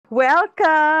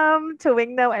Welcome to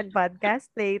Wing Now and Podcast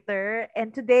Later.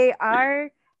 And today our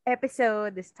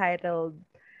episode is titled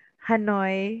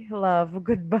Hanoi Love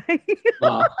Goodbye.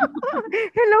 Wow.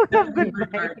 Hello, Love Evan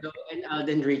Goodbye. Bernardo and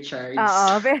Alden Richards.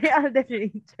 Oo, very Alden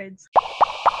Richards.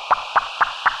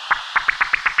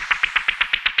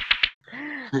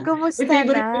 Uy, Kumusta na?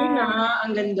 favorite ko yun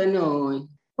Ang ganda nun.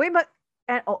 Uy,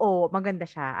 oo, maganda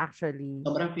siya actually.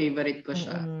 Sobrang favorite ko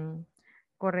siya.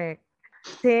 Correct.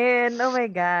 Then, oh my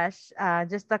gosh,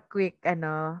 just a quick,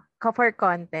 for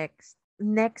context.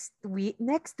 Next week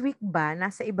ba?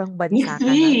 Nasa ibang bansa Next ka na?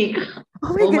 week!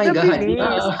 Oh my Oh God, my ang God.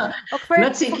 bilis.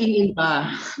 Not sinking in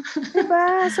pa.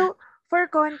 Diba? So, for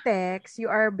context, you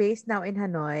are based now in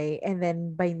Hanoi and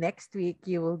then by next week,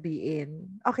 you will be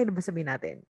okay na ba sabihin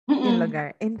natin? Yung Mm-mm.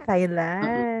 lugar? In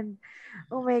Thailand.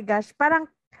 Oh my gosh.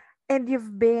 And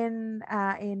you've been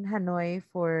in Hanoi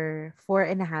for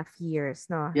 4.5 years,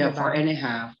 no? Yeah, four Diba? and a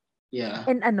half. Yeah.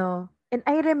 And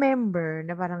I remember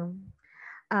na parang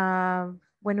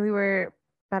when we were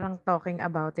parang talking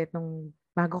about it nung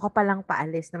bago ka palang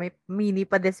paalis na may mini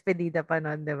pa despedida pa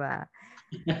nun, 'di ba?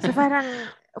 So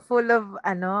parang full of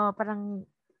parang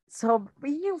so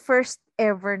yun yung first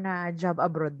ever na job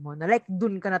abroad mo na like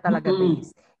dun ka na talaga Mm-mm.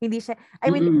 based. Hindi siya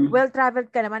I mean Mm-mm. well traveled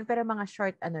ka naman pero mga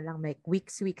short lang like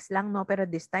weeks lang no pero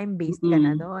this time based ka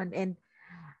na Mm-mm. doon and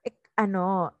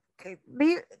ano, do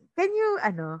you,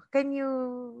 can you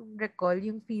recall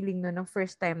yung feeling no ng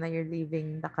first time na you're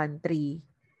leaving the country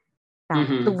to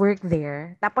Mm-hmm. work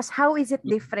there? Tapos how is it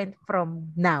different from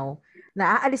now?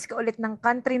 Na aalis ka ulit ng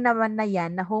country naman na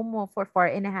yan, na home mo for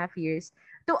 4.5 years,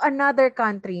 to another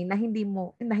country na hindi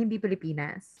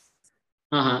Pilipinas.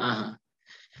 Aha, aha.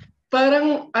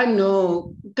 Parang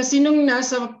kasi nung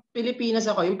nasa Pilipinas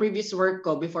ako, yung previous work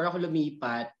ko before ako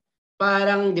lumipat,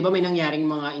 parang 'di ba may nangyaring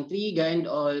mga intriga and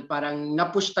all, parang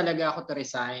na-push talaga ako to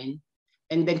resign.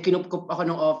 And then kinupkup ako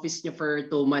ng office niya for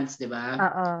 2 months, 'di ba?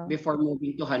 Oo. Before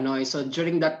moving to Hanoi. So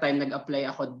during that time nag-apply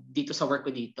ako dito sa work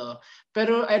ko dito.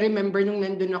 Pero I remember nung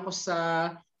nandun ako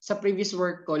sa previous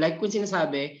work ko, like kung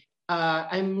sinasabi,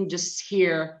 I'm just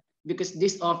here because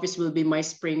this office will be my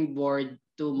springboard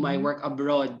to my Mm. work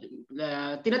abroad.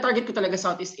 Tina-target ko talaga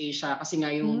Southeast Asia kasi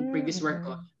nga yung previous work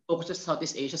ko Mm. focus sa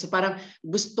Southeast Asia. So parang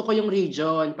gusto ko yung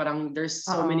region, parang there's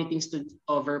so Oo. many things to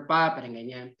discover pa, parang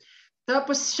ganyan.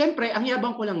 Tapos syempre, ang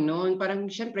yabang ko lang noon, parang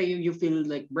syempre you feel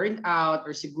like burnt out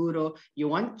or siguro you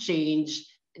want change.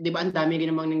 'Di ba ang dami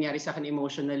din namang nangyari sa akin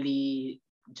emotionally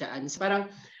diyan. So,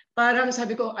 parang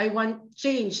sabi ko I want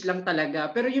change lang talaga.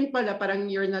 Pero yun pala parang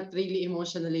you're not really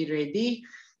emotionally ready.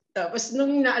 Tapos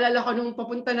nung naalala ko nung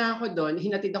papunta na ako doon,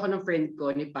 hinatid ako ng friend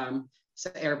ko ni Pam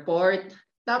sa airport.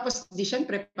 Tapos di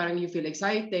syempre parang you feel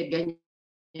excited, ganyan.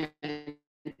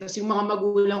 Tapos yung mga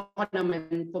magulang ko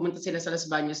naman, pumunta sila sa Las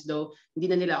Bañas daw, hindi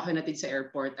na nila ako hinatid sa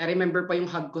airport. I remember pa yung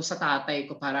hug ko sa tatay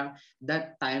ko, parang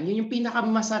that time, yun yung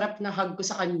pinakamasarap na hug ko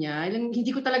sa kanya. Hindi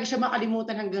ko talaga siya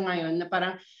makalimutan hanggang ngayon na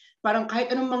parang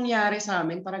kahit anong mangyari sa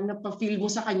amin, parang napafeel mo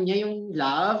sa kanya yung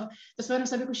love. Tapos parang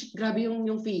sabi ko, shit, grabe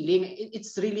yung feeling.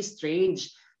 It's really strange.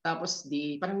 Tapos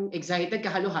parang excited ka,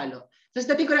 halo-halo. Tapos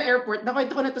dating ko ng airport,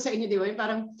 nakwento ko na to sa inyo, di ba? Yung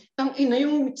parang,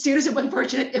 yung series of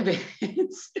unfortunate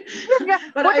events.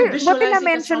 Parang I Buti visualize it as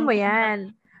na-mention mo something that, yan.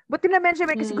 Buti na-mention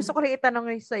mo yan kasi gusto ko rin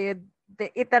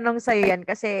itanong sa'yo yan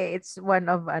kasi it's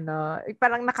one of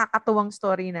parang nakakatuwang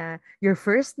story na your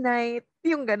first night,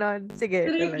 yung ganon. Sige,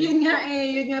 correct, tuloy. yun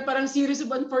nga, parang series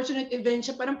of unfortunate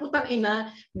events siya. Parang putang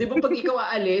ina, di ba pag ikaw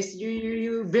aalis,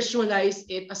 you visualize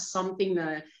it as something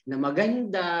na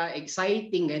maganda,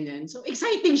 exciting, ganyan. So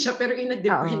exciting siya pero in a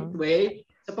different Oo. way.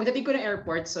 So pagdating ko ng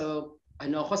airport, so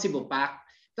ako Cebu Pac.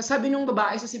 Tapos sabi nung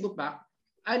babae sa Cebu Pac,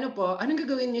 anong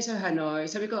gagawin niya sa Hanoi?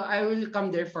 Sabi ko, I will come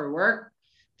there for work.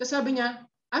 Tapos sabi niya,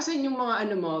 asan yung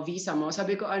mga visa mo?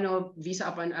 Sabi ko, visa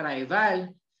upon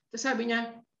arrival. Tapos sabi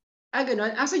niya,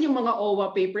 ganun. Asan yung mga OWA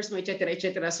papers mo, etc.,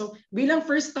 etc. So, bilang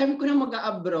first time ko na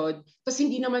mag-abroad, tapos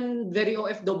hindi naman very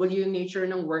OFW yung nature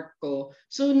ng work ko,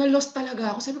 so na-lost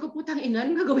talaga ako. Sabi ko, putang ina,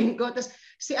 anong gagawin ko? Tapos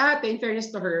si ate, in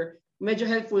fairness to her, medyo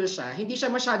helpful siya. Hindi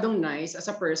siya masyadong nice as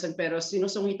a person, pero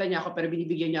sinusungitan niya ako, pero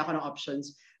binibigyan niya ako ng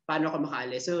options paano ako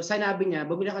makaalis. So, sinabi niya,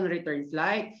 bumili ako ng return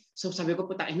flight. So, sabi ko,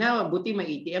 puta ina, buti may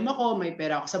ATM ako, may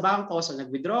pera ako sa bangko. So,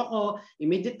 nag-withdraw ako.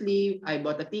 Immediately, I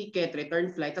bought a ticket,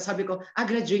 return flight. Tapos sabi ko,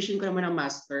 graduation ko naman ng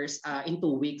master's in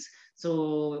 2 weeks.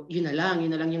 So, yun na lang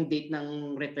yung date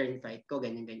ng return flight ko,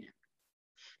 ganyan-ganyan.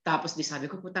 Tapos di sabi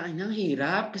ko, putang ina, ang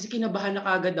hirap. Kasi kinabahan na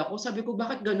kagad ako. Sabi ko,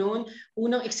 bakit ganun?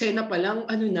 Unang eksena pa lang,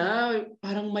 ano na,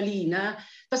 parang mali na.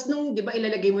 Tapos nung, di ba,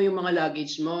 ilalagay mo yung mga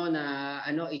luggage mo na,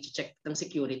 i-check ng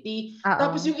security.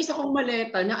 Tapos Oo. yung isa kong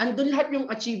maleta, na andun lahat yung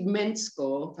achievements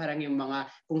ko, parang yung mga,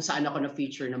 kung saan ako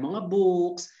na-feature ng mga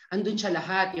books, andun siya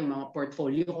lahat, yung mga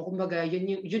portfolio ko. Kumbaga,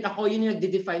 yun yung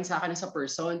nagde-define sa akin as a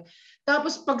person.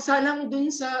 Tapos pagsalang dun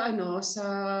sa,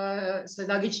 sa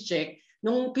luggage check,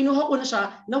 nung kinuha ko na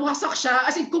siya, nawasak siya,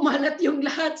 as in kumalat yung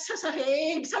lahat sa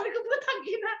sahig. Sabi ko, putang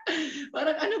ina,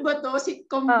 parang ano ba to?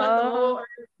 Sitcom ba to? Oo. Or,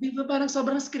 di ba parang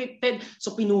sobrang scripted?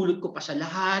 So pinulot ko pa siya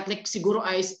lahat. Like siguro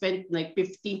I spent like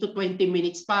 15 to 20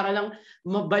 minutes para lang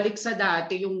mabalik sa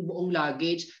dati yung buong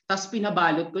luggage. Tapos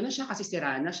pinabalot ko na siya kasi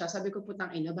sira na siya. Sabi ko,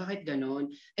 putang ina, bakit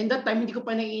ganon? And that time, hindi ko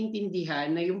pa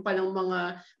naiintindihan na yung palang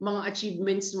mga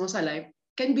achievements mo sa life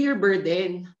can be your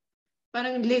burden.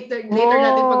 Parang later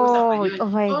natin pag-usapan Oh, yun. oh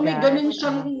my Oh, may gosh. ganun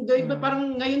siyang, Mm.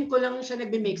 parang ngayon ko lang siya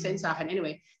nagbe-make sense Mm. sa akin.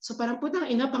 Anyway, so parang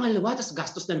putang ina, pangalawa, tapos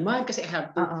gastos na naman kasi I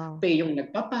have to Oo. pay yung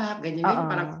nagpapak,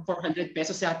 ganyan-ganyan. Parang Oo. 400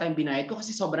 pesos yata yung binayad ko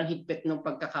kasi sobrang higpit ng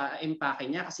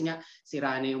pagkaka-empake niya kasi nga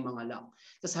sira na yung mga lock.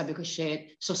 Tapos sabi ko,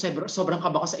 shit. So sobrang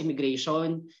kaba ko sa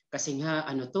immigration kasi nga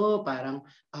parang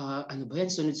ano ba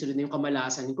yan, sunod-sunod na yung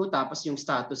kamalasan ko tapos yung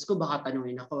status ko baka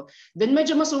tanungin ako. Then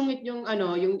medyo masungit yung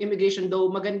yung immigration,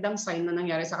 though magandang sign na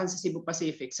nangyari sa akin sa Cebu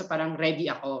Pacific. So parang ready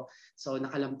ako. So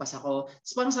nakalampas ako.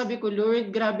 So parang sabi ko,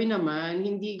 Lord, grabe naman,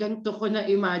 hindi ganito ko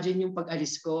na-imagine yung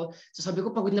pag-alis ko. So sabi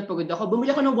ko, pagod na pagod ako.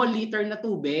 Bumili ako ng 1 liter na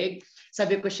tubig.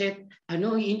 Sabi ko, shit,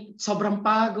 sobrang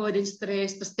pagod and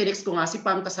stress. Tapos tinext ko nga si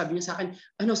Pam, tapos sabi niya sa akin,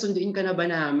 sunduin ka na ba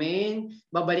namin?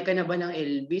 Babalik ka na ba ng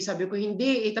LB? Sabi ko,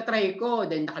 hindi, itatry ko.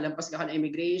 Then nakalampas ka ng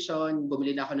immigration,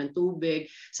 bumili na ako ng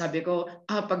tubig. Sabi ko,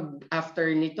 pag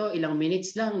after nito, ilang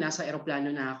minutes lang, nasa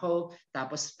eroplano na ako.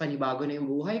 Tapos panibago na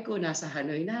yung buhay ko, nasa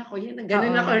Hanoi na ako. Yan,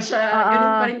 ganun Oo. ako siya,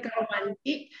 ganun pa Oo. rin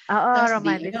ka-romantic. Oo, Tapos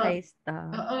romanticized.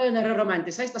 oo,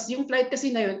 naro-romanticize. Tapos yung flight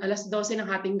kasi na yun, 12:00 ng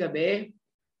hating gabi.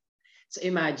 So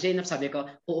imagine, sabi ko,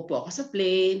 uupo ako sa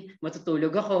plane,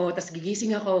 matutulog ako, tapos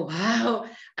gigising ako, wow,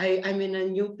 I'm in a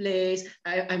new place,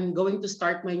 I'm going to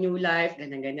start my new life,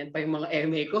 ganyan-ganyan pa yung mga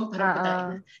eme ko, parang putang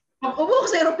ina. Oo. Pag upo ko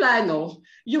sa aeroplano,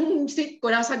 yung seat ko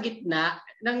nasa gitna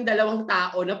ng 2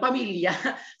 tao na pamilya.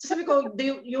 So sabi ko,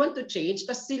 you want to change?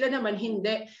 Tapos sila naman,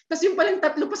 hindi. Tapos yung palang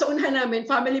 3 pa sa unahan namin,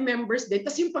 family members din.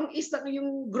 Tapos yung pang-isa,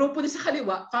 yung grupo din sa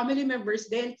kaliwa, family members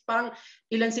din. Parang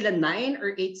ilan sila, 9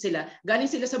 or 8 sila. Galing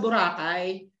sila sa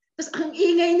Boracay. Tapos ang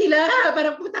ingay nila,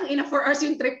 parang putang ina, 4 hours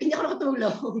yung trip, hindi ako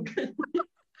nakatulog.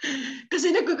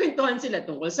 Kasi nagkukwentuhan sila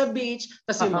tungkol sa beach,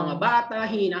 tapos yung mga Oo. bata,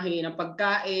 hina-hingi ng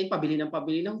pagkain, pabili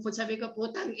ng food. Sabi ko,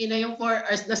 putang ina yung 4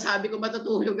 hours na sabi ko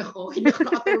matutulog ako, hindi ako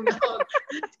nakatulog.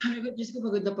 Sabi ko, Diyos ko,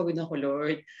 pagod na ako,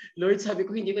 Lord. Lord, sabi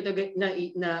ko, hindi ko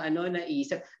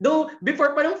naisip. Though,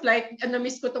 before pa ng flight,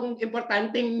 na-miss ko tong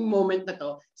importanteng moment na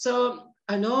to. So,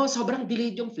 sobrang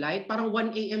delayed yung flight. Parang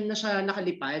 1 a.m. na siya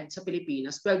nakalipad sa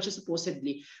Pilipinas. 12 siya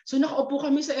supposedly. So, nakaupo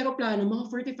kami sa aeroplano, mga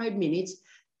 45 minutes.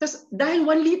 Tapos dahil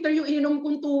 1 liter yung ininom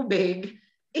kong tubig,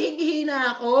 ihingi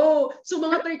na ako. So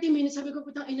mga 30 minutes, sabi ko,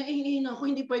 putang ina, ihingi na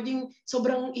ako. Hindi pwedeng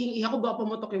sobrang ihingi ako, baka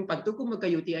pumutok yung pagtog ko,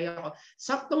 magka-UTI ako.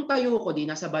 Saktong tayo ko, di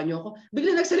nasa banyo ako.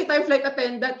 Bigla nagsalita yung flight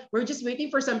attendant, we're just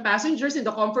waiting for some passengers in the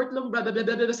comfort room, blah, blah, blah,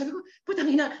 blah, blah. Sabi ko, putang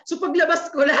ina. So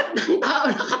paglabas ko, lahat ng tao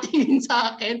nakatingin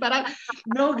sa akin. Parang,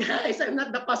 no guys, I'm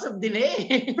not the cause of delay.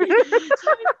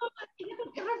 Sabi ko,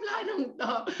 aeroplanong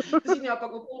to. Kasi nga,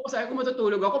 pag upo ko, sabi ko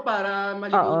matutulog ako para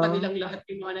malimutan Oo. nilang lahat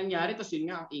yung mga nangyari. Tapos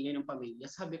yun nga, ang ingay ng pamilya.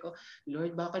 Sabi ko,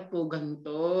 Lord, bakit po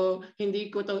ganito?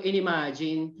 Hindi ko to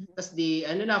inimagine. Tapos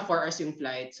 4 hours yung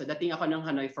flight. So dating ako ng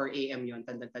Hanoi, 4 a.m. yun,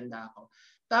 tanda-tanda ako.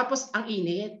 Tapos ang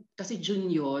init, kasi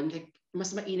June yun, like,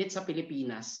 mas mainit sa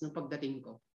Pilipinas nung pagdating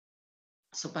ko.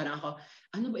 So parang ako,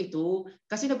 ano ba ito?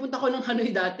 Kasi napunta ko ng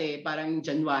Hanoi dati, parang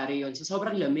January yon. So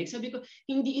sobrang lamig. Sabi ko,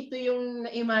 hindi ito yung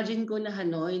na-imagine ko na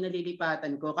Hanoi,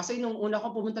 nalilipatan ko. Kasi nung una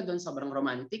ko pumunta doon, sobrang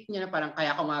romantic niya. Parang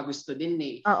kaya ko nga gusto din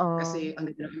eh. Oo. Kasi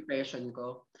ang ganda ng impression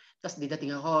ko. Tapos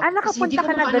didating ako. Tapos hindi Nakapunta ko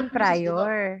ka na mahanap dun yung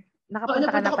prior? Nakapunta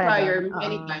ka na napunta ko pala dun? prior Oo.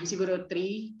 anytime, siguro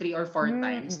 3 or 4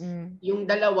 times. Mm. Yung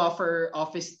dalawa for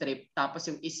office trip, tapos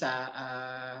yung isa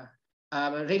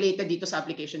related dito sa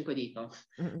application ko dito.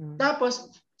 Mm.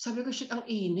 Tapos, sabi ko, shit, ang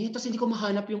init. Tapos hindi ko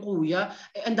mahanap yung kuya.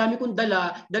 Ang dami kong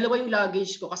dalawa yung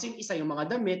luggage ko. Kasi yung isa yung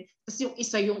mga damit. Tapos yung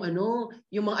isa yung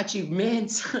yung mga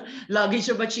achievements. Luggage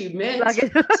of achievements.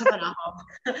 Lagi. So parang ako,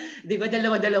 di ba,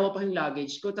 dalawa-dalawa pa yung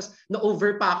luggage ko. Tapos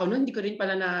na-over pa ako noon. Hindi ko rin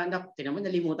pala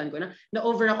nalimutan ko na.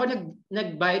 Na-over ako,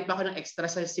 nag-bayad pa ako ng extra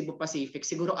sa Cebu Pacific.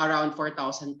 Siguro around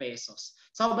 4,000 pesos.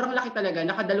 Sobrang laki talaga.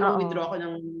 Nakadalawang withdraw Oo.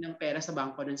 ako ng pera sa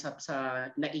bangko dun sa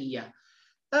NAIA.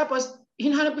 Tapos,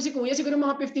 hinahanap ko si kuya, siguro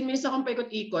mga 15 minutes akong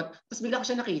paikot-ikot, tapos bigla ko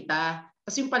siya nakita.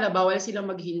 Tapos yung pala, bawal silang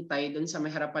maghintay doon sa may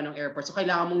harapan ng airport. So,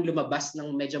 kailangan mong lumabas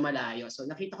ng medyo malayo. So,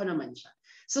 nakita ko naman siya.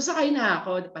 So, sakay na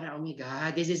ako. Parang, oh my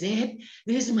God, this is it.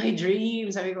 This is my dream.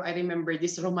 Sabi ko, I remember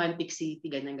this romantic city,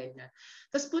 ganyan-ganyan.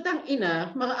 Tapos putang ina,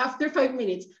 mga after 5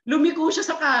 minutes, lumiko siya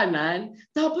sa kanan.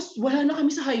 Tapos, wala na kami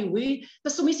sa highway.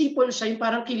 Tapos, sumisipol siya, yung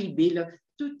parang Kill Bill.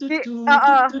 Kill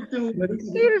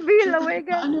Bill, oh my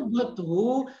God. Ano ba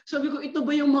to? Sabi ko, ito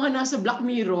ba yung mga nasa Black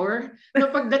Mirror? Na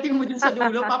pagdating mo din sa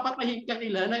dulo, papatayin ka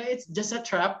nila na it's just a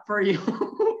trap for you.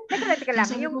 Teka lang.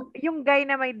 Yung guy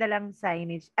na may dalang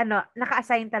signage,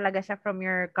 naka-assign talaga siya from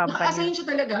your company? Naka-assign siya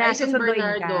talaga. Eisen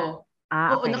Bernardo.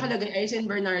 Oo, nakalagay. Eisen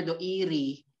Bernardo,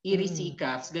 Erie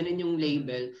Seacaps. Ganun yung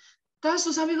label.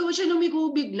 Kaso sabi ko siya lumiko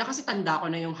bigla kasi tanda ko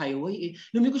na yung highway.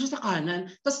 Lumiko siya sa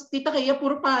kanan. Tapos tita Kaya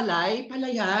puro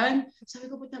palayan. Sabi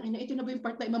ko putang ina, ito na ba yung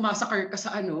part na imamasakar ka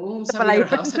sa sa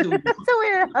warehouse sa dulo? Sa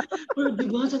warehouse.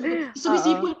 Diba?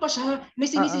 Sumisipol pa siya. May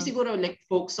sinisi siguro like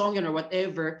folk song yun or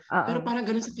whatever. Pero parang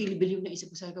ganun sa Kill Bill yung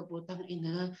naisip ko. Sabi ko putang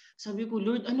ina. Sabi ko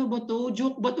Lord, ano ba to?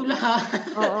 Joke ba to lahat?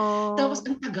 Tapos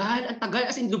ang tagal.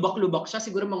 As in lubak-lubak siya.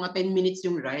 Siguro mga 10 minutes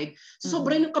yung ride. So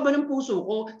sobrang kaba ng puso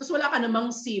ko. Tapos wala ka namang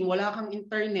SIM, wala kang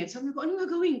internet. Sabi ko, anong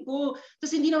gagawin ko?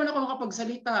 Tapos hindi naman ako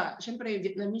makapagsalita. Siyempre,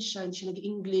 Vietnamese siya, hindi siya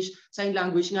nag-English. Sign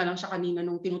language nga lang siya kanina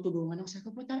nung tinutulungan ako. Sabi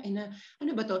ko, putang ina,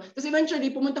 ano ba to? Tapos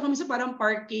eventually, pumunta kami sa parang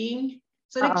parking.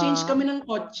 So, nag-change kami ng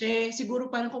kotse.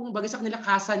 Siguro parang kung bagsak nila,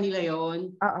 kasa nila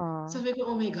yon. Sabi ko,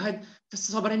 oh my God.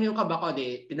 Tapos sobrang na yung kaba ko.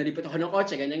 Pinalipot ako ng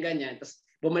kotse, ganyan-ganyan. Tapos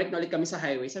bumalik na ulit kami sa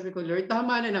highway. Sabi ko, Lord,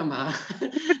 tama na naman.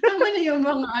 Tama na yung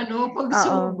mga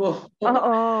pagsubo.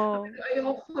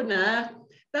 Ayoko na.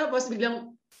 Tapos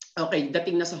biglang, okay,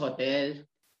 dating na sa hotel.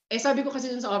 Sabi ko kasi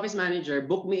dun sa office manager,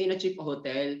 book me in a cheap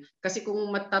hotel. Kasi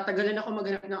kung matatagalan ako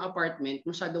maghanap ng apartment,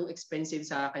 masyadong expensive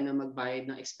sa akin na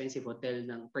magbayad ng expensive hotel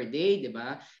ng per day, di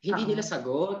ba? Hindi nila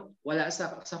sagot. Wala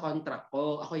sa contract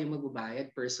ko. Ako yung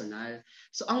magbabayad, personal.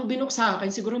 So ang binook sa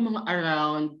akin, siguro mga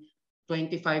around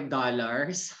 $25.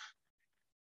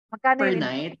 Magkano per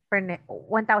night? Per night?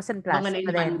 1,000 plus? Mga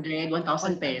 900,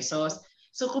 1,000 pesos.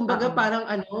 So, kumbaga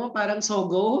parang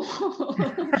Sogo.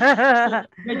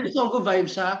 Medyo Sogo vibe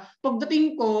siya.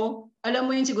 Pagdating ko, alam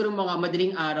mo yun siguro mga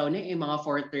madaling araw na mga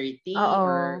 4:30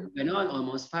 or gano'n,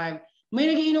 almost 5.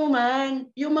 May nagiinuman.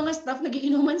 Yung mga staff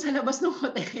nagiinuman sa labas ng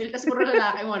hotel. Kasi puro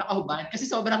lalaki mga nakahubad. Kasi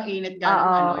sobrang init ka.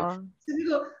 Sabi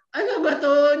ko, ano ba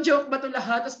to? Joke ba to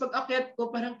lahat? Tapos pag akyat ko,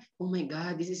 parang, oh my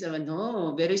God, this is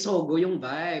very Sogo yung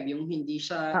vibe. Yung hindi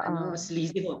siya,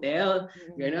 sleazy hotel.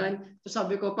 Ganon. So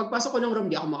sabi ko, pagpasok ko ng room,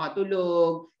 di ako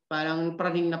makatulog. Parang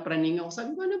praning na praning ako.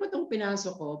 Sabi ko, ano ba tong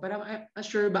pinasok ko? Parang,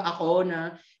 sure ba ako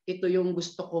na ito yung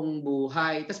gusto kong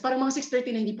buhay? Tapos parang mga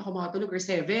 6:30 na hindi pa ako makatulog or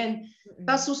 7.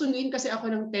 Tapos susunduin kasi ako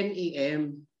ng 10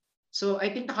 a.m. So,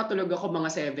 I think nakatulog ako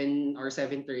mga 7 or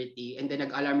 7:30 and then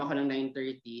nag-alarm ako ng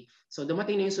 9:30. So,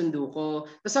 dumating na yung sundo ko.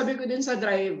 Tapos sabi ko dun sa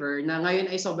driver na ngayon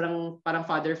ay sobrang parang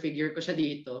father figure ko siya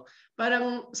dito.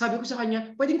 Parang sabi ko sa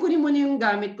kanya, pwedeng kunin mo na yung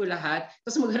gamit ko lahat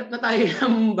tapos maghanap na tayo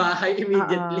ng bahay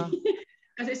immediately.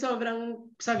 Kasi sobrang,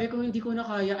 sabi ko hindi ko na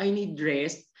kaya, I need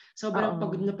rest. Sobrang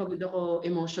pagod na pagod ako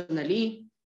emotionally.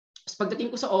 Tapos pagdating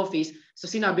ko sa office, so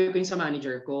sinabi ko yung sa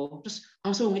manager ko, tapos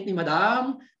ang sungit ni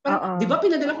madam, parang, di ba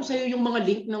pinadala ko sa'yo yung mga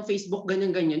link ng Facebook,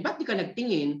 ganyan-ganyan, ba't di ka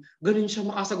nagtingin? Ganun siya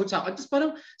makasagot sa akin. Tapos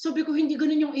parang sabi ko, hindi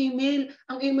ganun yung email.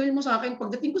 Ang email mo sa akin,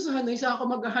 pagdating ko sa Hanoi, sa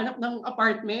ako maghahanap ng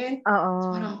apartment.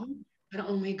 So parang,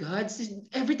 oh my God,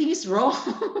 everything is wrong.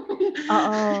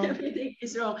 Everything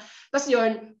is wrong. Tapos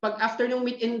yun, pag after nung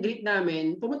meet and greet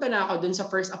namin, pumunta na ako dun sa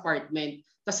first apartment.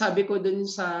 Tapos sabi ko dun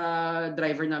sa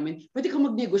driver namin, pwede ka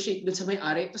mag-negotiate dun sa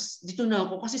may-ari. Tapos dito na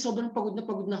ako kasi sobrang pagod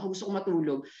na ako. Gusto ko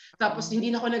matulog. Tapos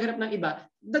hindi na ako naghanap ng iba.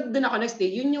 Doon ako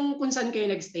nagstay. Yun yung kung saan kayo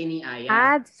nagstay ni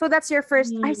Aya. So that's your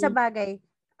first, ay sa bagay.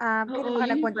 Kailan ka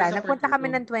nagpunta? Nagpunta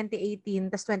kami ng 2018,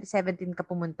 tapos 2017 ka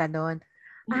pumunta doon.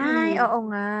 Ay, oo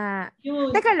nga.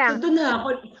 Yun. Teka lang. So doon na ako.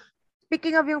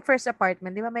 Speaking of yung first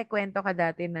apartment, di ba may kwento ka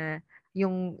dati na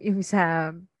yung sa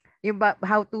yung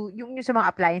sa mga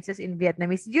appliances in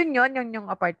Vietnamese, yun yung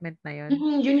apartment na yun?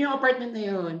 Yun yung apartment na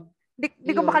yun.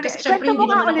 Di ko makalimutan. Kwento mo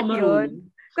nga ulit yun.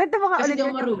 Kwento mo nga ulit yun. Kasi di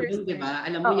ako marunong, di ba?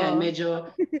 Alam mo yan,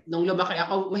 medyo, nung lumaki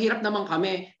ako, mahirap naman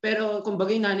kami. Pero kung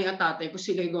bagay nanay at tatay ko,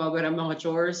 sila yung gumagawa ng mga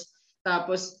chores.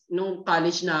 Tapos, nung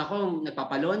college na ako,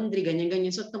 nagpapalaundry, ganyan-ganyan.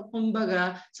 So,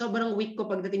 kumbaga, sobrang weak ko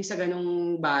pagdating sa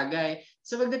ganong bagay.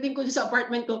 So, pagdating ko sa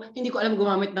apartment ko, hindi ko alam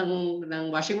gumamit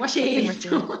ng washing machine.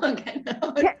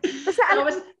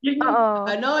 Tapos,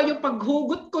 yung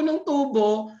paghugot ko ng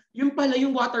tubo, Yun pala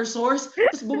yung water source.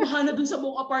 Tapos bumaha na dun sa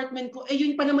buong apartment ko.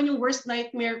 Yun pa naman yung worst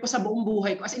nightmare ko sa buong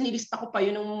buhay ko. As in, nilista ko pa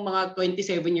yun ng mga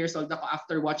 27 years old ako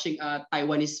after watching a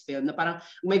Taiwanese film na parang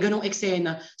may ganong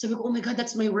eksena. Sabi ko, oh my God,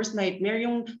 that's my worst nightmare.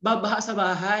 Yung babaha sa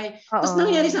bahay. Tapos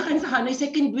nangyari sa akin sa Hanay,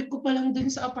 second week ko pa lang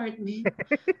dun sa apartment.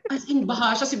 As in,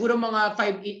 baha siya. Siguro mga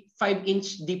 5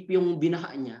 inch deep yung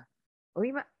binaha niya.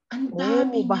 Uy, Ang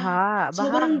dami niya. baha.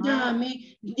 Sobrang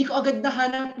dami. Hindi ko agad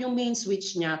nahanap yung main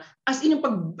switch niya. As in, yung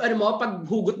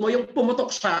paghugot mo, yung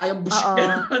pumutok siya, yung bush,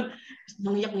 gano'n.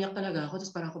 Nangyak-ngyak talaga ako.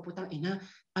 Tapos parang ako, putang ina,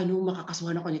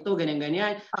 makakasuhan ako nito,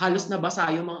 ganyan-ganyan. Halos nabasa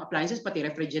yung mga appliances, pati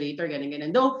refrigerator,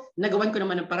 ganyan-ganyan. Though, nagawan ko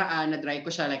naman ng paraan, na-dry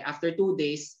ko siya like after 2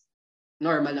 days,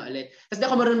 normal na ulit. Tapos di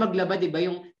ako marunong maglaba, di ba?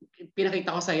 Yung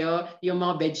pinakita ko sa'yo, yung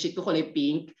mga bedsheet ko kulay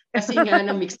pink. Kasi nga,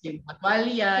 na-mix yung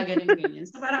patwalya, ganyan-ganyan.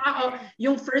 So parang ako,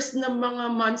 yung first na mga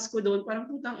months ko doon, parang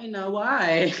putang ina,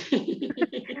 why?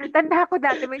 Tanda ko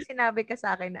dati may sinabi ka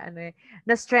sa akin na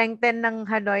na-strengthen ng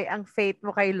Hanoi ang faith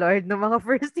mo kay Lord no mga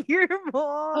first year mo.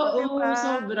 Oo,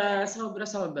 Diba?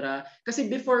 sobra.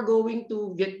 Kasi before going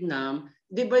to Vietnam,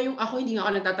 di ba yung ako, hindi nga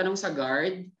ako nagtatanong sa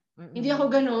guard. Hindi ako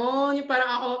gano'n. Yung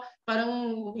parang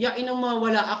yain ang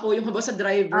mawala ako, yung haba sa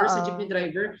driver, sa jeepney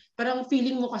driver. Parang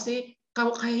feeling mo kasi,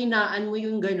 kahinaan mo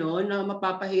yung gano'n, na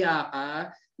mapapahiya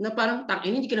ka, na parang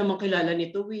hindi ka naman kilala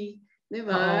nito eh. Di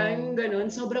ba? Yung gano'n.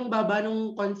 Sobrang baba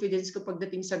nung confidence ko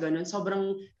pagdating sa gano'n.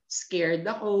 Sobrang scared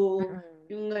ako.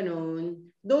 Yung gano'n.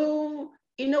 Though,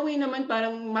 in a way naman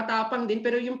parang matapang din,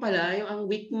 pero yung pala, yung ang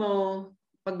weak mo,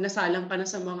 pag nasalang ka na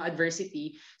sa mga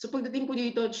adversity. So pagdating ko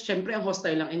dito, syempre ang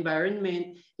hostile lang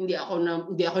environment, hindi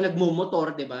ako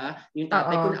nagmo-motor, 'di ba? Yung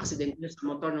tatay ko na accident na sa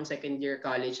motor nung second year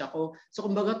college ako. So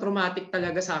kumbaga traumatic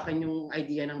talaga sa akin yung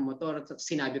idea ng motor.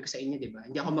 Sinabi ko sa inyo, 'di ba?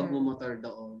 Hindi ako magmo-motor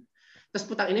doon. Tapos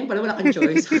putang ina, yun pala wala kang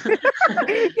choice.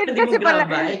 Yun kasi pala,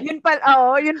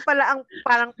 yun pala ang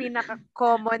parang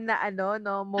pinaka-common na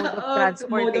mode of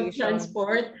transportation. Mode of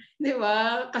transport, di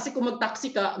ba? Kasi kung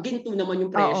mag-taxi ka, ginto naman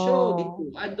yung presyo,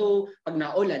 gintuado. Pag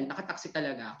naulan, naka-taxi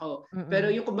talaga ako. Pero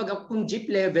yung kumbaga, kung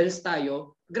jeep levels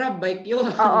tayo, grab bike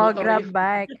yun. Grab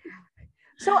bike.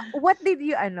 So, what did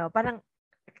you, parang,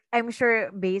 I'm sure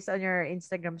based on your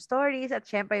Instagram stories at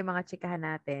syempre yung mga chikahan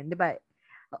natin, di ba?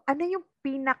 Ano yung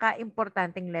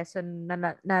pinaka-importanting lesson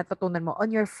na natutunan mo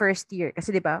on your first year?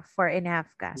 Kasi 'di ba, 4.5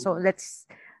 ka. So let's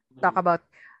talk about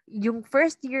yung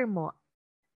first year mo.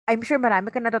 I'm sure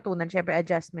marami ka natutunan, syempre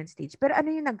adjustment stage. Pero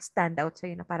ano yung nag-stand out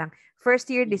sa'yo na parang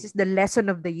first year, this is the lesson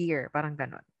of the year? Parang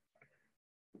ganon.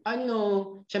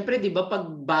 Syempre 'di ba pag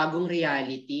bagong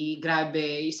reality,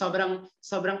 grabe,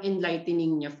 sobrang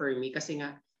enlightening niya for me kasi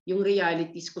nga yung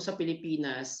realities ko sa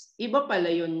Pilipinas, iba pala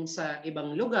yun sa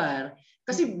ibang lugar.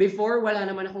 Kasi before, wala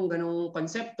naman akong ganong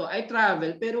konsepto. I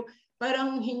travel, pero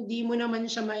parang hindi mo naman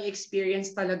siya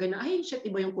ma-experience talaga na, ay, shit,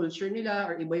 iba yung culture nila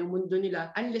or iba yung mundo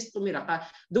nila unless tumira ka.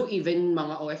 Though even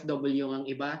mga OFW ang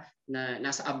iba na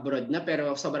nasa abroad na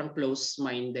pero sobrang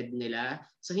close-minded nila.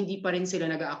 So hindi pa rin sila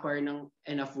nag-acquire ng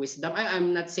enough wisdom.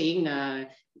 I'm not saying na,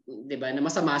 'di ba, na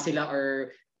masama sila or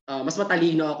mas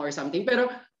matalino ako or something. Pero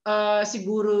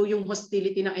siguro yung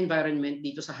hostility ng environment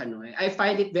dito sa Hanoi, I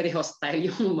find it very hostile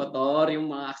yung motor, yung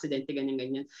mga aksidente,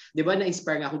 ganyan-ganyan. Di ba,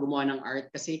 na-inspire nga ako gumawa ng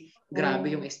art kasi grabe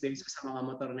yung experience ko sa mga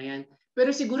motor na yan. Pero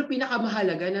siguro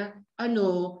pinakamahalaga na,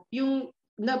 yung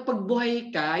napagbuhay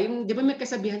ka, yung, di ba may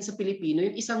kasabihan sa Pilipino,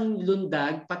 yung isang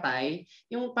lundag, patay,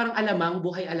 yung parang alamang,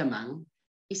 buhay alamang,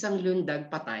 isang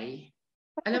lundag, patay.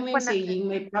 Alam mo yung saying,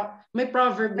 may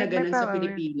proverb na ganun sa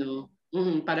Pilipino.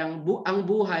 Parang ang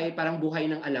buhay, parang buhay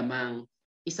ng alamang.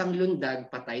 Isang lundag,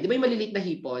 patay. Di ba yung maliliit na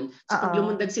hipon? So pag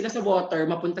lumundag sila sa water,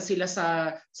 mapunta sila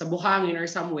sa buhangin or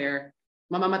somewhere,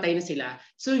 mamamatay na sila.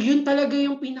 So yun talaga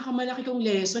yung pinakamalaki kong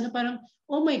lesson na parang,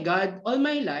 oh my God, all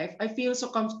my life, I feel so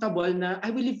comfortable na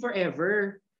I will live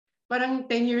forever. Parang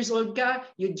 10 years old ka,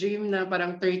 you dream na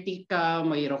parang 30 ka,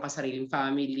 mayroon ka sariling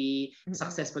family,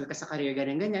 successful ka sa career,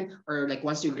 ganyan. Or like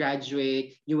once you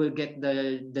graduate, you will get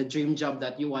the dream job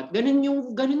that you want.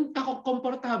 Ganun ka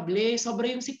komportable.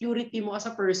 Sobra yung security mo as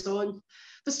a person.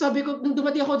 Tapos sabi ko, nung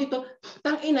dumating ako dito,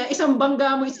 tangina, isang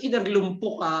bangga mo is either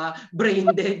lumpo ka,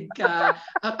 brain dead ka,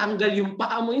 tanggal yung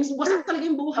paa mo, yung wasak talaga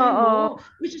yung buhay mo.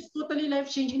 Which is totally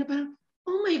life-changing na parang,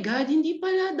 oh my God, hindi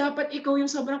pala dapat ikaw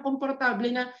yung sobrang komportable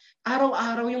na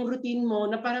araw-araw yung routine mo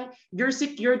na parang you're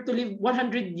secure to live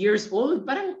 100 years old.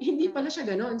 Parang hindi pala siya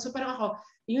gano'n. So parang ako,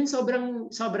 yun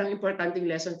sobrang importanting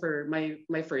lesson for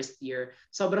my first year.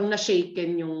 Sobrang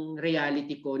na-shaken yung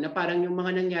reality ko na parang yung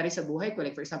mga nangyari sa buhay ko,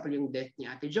 like for example yung death ni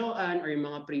Ate Joanne or yung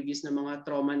mga previous na mga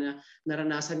trauma na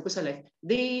naranasan ko sa life,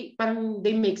 they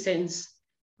make sense.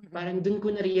 Parang dun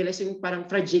ko na-realize yung parang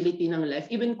fragility ng life,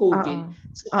 even COVID.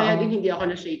 So kaya din hindi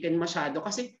ako na-shaken masyado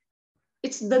kasi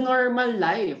it's the normal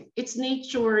life. It's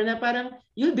nature na parang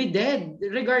you'll be dead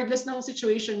regardless ng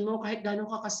situation mo kahit gaano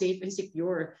ka safe and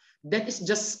secure. That is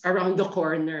just around the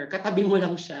corner. Katabi mo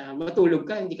lang siya. Matulog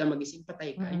ka, hindi ka magising,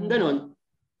 patay ka. Yung ganon.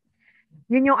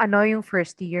 Yun yung yung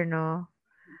first year, no?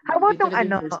 How about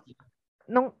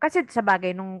kasi sa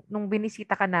bagay, nung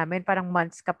binisita ka namin, parang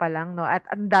months ka pa lang, no? At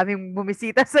ang daming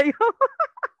bumisita sa'yo.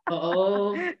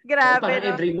 Oo. Grabe, parang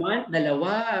no? every month, 2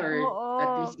 or at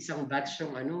Oo. least isang batch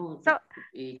yung So,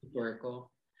 i-tour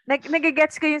ko.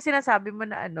 nagigets ko yung sinasabi mo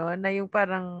na na yung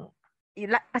parang,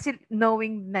 kasi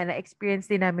knowing na na-experience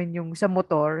din namin yung sa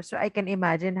motor, so I can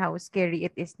imagine how scary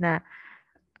it is na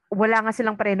wala nga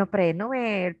silang preno-preno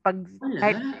eh.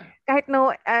 Kahit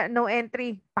no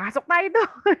entry, pasok tayo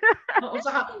doon. Oo,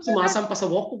 saka sumasampa sa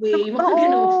walkway, mga Oo.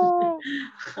 gano'n.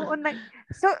 Oo,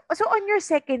 so on your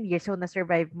second year, so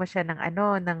na-survive mo siya ng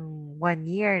ng 1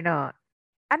 year, no?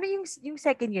 Ano yung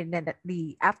second year na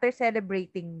after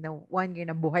celebrating na 1 year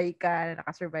na buhay ka, na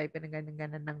nakasurvive ka ng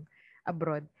ganun ng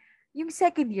abroad, yung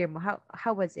second year mo,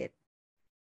 how was it?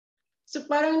 So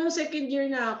parang nung second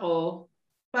year na ako,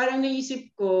 parang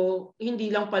naisip ko, hindi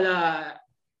lang pala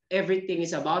everything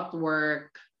is about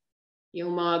work,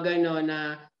 yung mga gano'n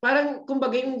na, parang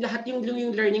kumbaga yung lahat yung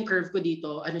learning curve ko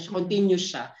dito,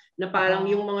 continuous siya, na parang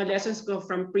yung mga lessons ko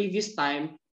from previous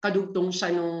time, kadugtong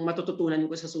siya nung matututunan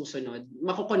ko sa susunod.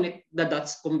 Mako-connect the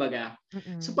dots, kumbaga.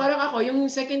 So parang ako, yung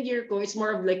second year ko, it's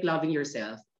more of like loving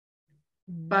yourself.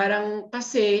 Parang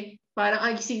kasi, parang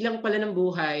agisi lang pala ng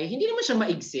buhay. Hindi naman siya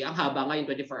maigsi. Ang haba ngayon,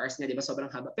 24 hours na, di ba?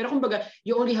 Sobrang haba. Pero kumbaga,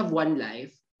 you only have one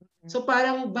life. So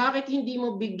parang, bakit hindi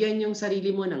mo bigyan yung sarili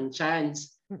mo ng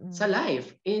chance sa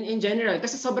life in general?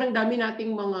 Kasi sobrang dami nating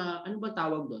mga, ano ba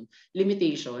tawag doon?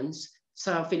 Limitations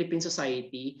sa Philippine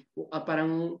society.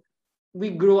 Parang,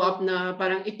 we grow up na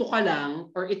parang ito ka lang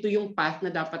or ito yung path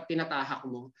na dapat tinatahak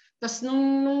mo. Tapos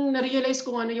nung na-realize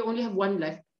ko you only have one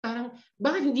life, parang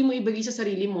bakit hindi mo ibigay sa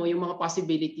sarili mo yung mga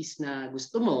possibilities na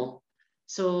gusto mo?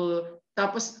 So,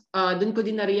 tapos doon ko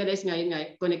din na-realize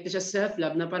ngayon, connected siya sa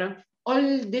self-love na parang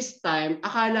all this time,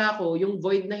 akala ko yung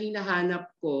void na hinahanap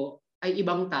ko ay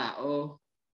ibang tao.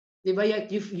 Diba?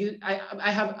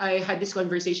 I had this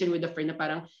conversation with a friend na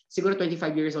parang siguro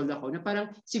 25 years old ako na parang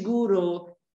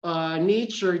siguro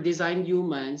nature designed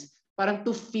humans parang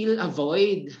to fill a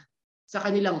void sa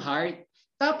kanilang heart.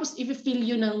 Tapos i-fill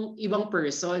yun ng ibang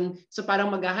person. So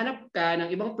parang maghahanap ka ng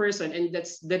ibang person and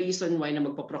that's the reason why na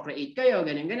magpo-procreate kayo,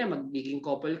 ganyan-ganyan, magiging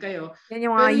couple kayo. Yan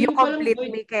yung mga you complete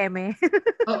me, Keme.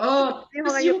 Oo.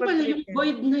 Tapos yung pala yung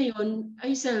void na yun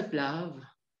ay self-love.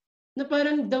 Na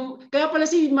parang, kaya pala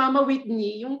si Mama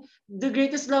Whitney, yung the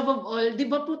greatest love of all, di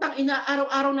ba putang ina,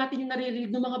 araw-araw natin yung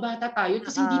naririnig ng mga bata tayo,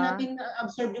 tapos hindi natin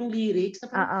na-absorb yung lyrics. Na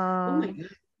parang, oh my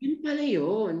God, yun pala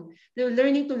yun.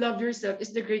 Learning to love yourself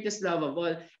is the greatest love of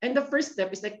all. And the first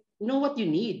step is like, know what you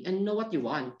need and know what you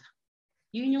want.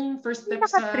 Yun yung first step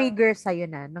sa... Naka-trigger sa'yo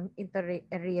na ng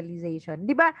realization.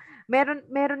 Di ba, meron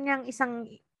niyang isang,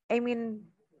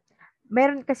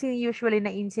 meron kasi usually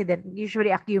na incident,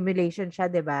 usually accumulation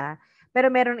siya, 'di ba? Pero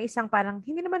meron isang parang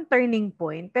hindi naman turning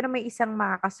point, pero may isang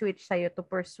makaka-switch sa'yo to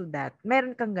pursue that.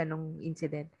 Meron kang ganong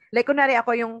incident. Like kunwari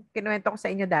ako yung kinuwento ko sa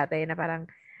inyo dati na parang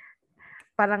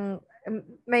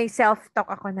may self-talk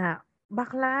ako na,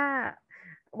 bakla,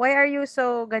 why are you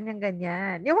so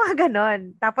ganyan-ganyan? Yung mga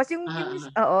ganon. Tapos yung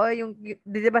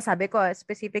di ba sabi ko,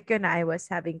 specific yun na I was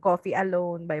having coffee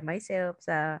alone by myself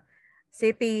sa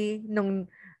city nung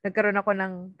nagkaroon ako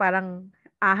ng parang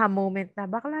aha moment na,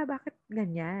 bakla, bakit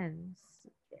ganyan?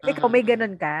 Ikaw, may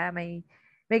ganun ka? May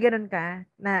ganun ka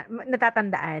na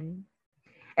natatandaan?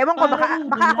 Ewan ko,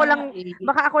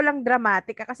 baka ako lang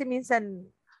dramatic kasi minsan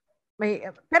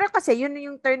pero kasi yun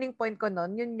yung turning point ko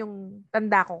noon, yun yung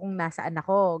tanda ko kung nasaan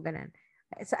ako, ganun.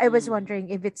 So I was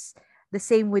wondering if it's the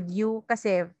same with you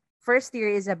kasi first year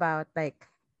is about like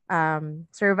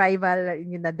survival,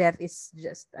 yung na death is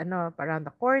just around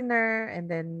the corner, and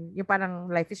then yung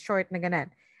parang life is short na ganun.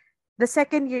 The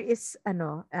second year is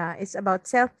is about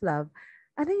self-love.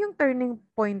 Ano yung turning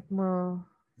point mo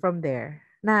from there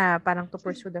na parang to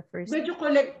pursue the first? Medyo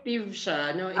collective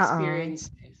siya, no,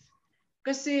 experiences.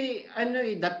 Kasi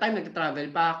that time nag-travel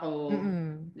pa ako,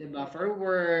 'di ba, for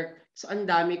work. So ang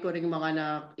dami ko ring mga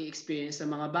na-experience sa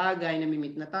mga bagay,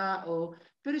 na-meet na tao.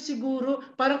 Pero siguro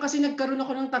parang kasi nagkaroon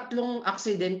ako ng 3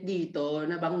 accident dito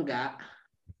na bangga.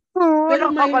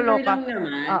 Pero minor lang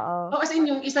naman. As in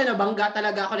yung isa na bangga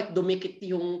talaga ako, like dumikit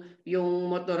yung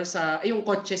motor sa yung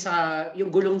kotse sa yung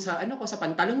gulong sa sa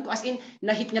pantalon ko. As in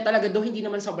nahit niya talaga do, hindi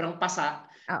naman sobrang pasa.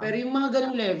 Pero yung mga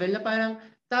ganung level na parang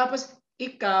tapos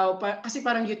kasi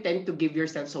parang you tend to give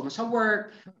yourself so much sa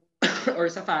work or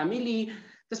sa family.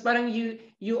 Tapos parang you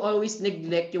always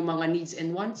neglect yung mga needs and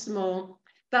wants mo.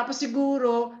 Tapos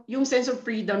siguro, yung sense of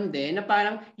freedom din, na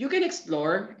parang you can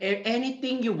explore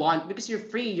anything you want because you're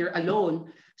free, you're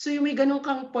alone. So yung may ganun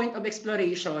kang point of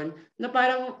exploration na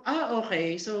parang,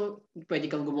 okay, so pwede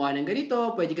kang gumawa ng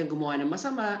ganito, pwede kang gumawa ng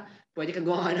masama, pwede kang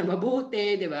gumawa ng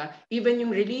mabuti, di ba? Even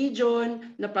yung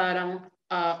religion na parang,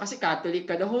 kasi Catholic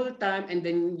ka the whole time and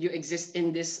then you exist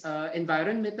in this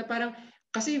environment na parang,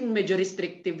 kasi medyo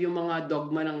restrictive yung mga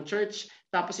dogma ng church.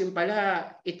 Tapos yung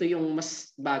pala, ito yung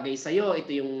mas bagay sa'yo,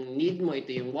 ito yung need mo,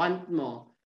 ito yung want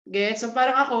mo. Gets? So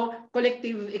parang ako,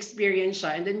 collective experience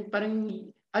siya. And then parang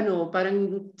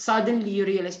suddenly you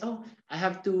realize, I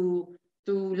have to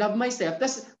love myself.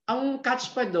 Tapos ang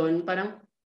catch pa doon, parang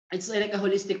it's like a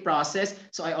holistic process.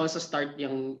 So I also start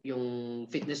yung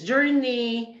fitness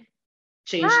journey,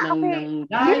 change ng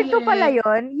Year 2 pala diet.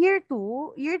 yun? Year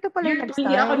 2? Year 2 pala yung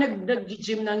Hindi ako nag-start?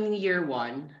 nag-gym ng year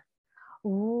 1.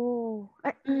 Oh.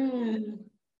 Mm.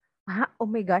 Oh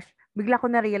my gosh. Bigla ko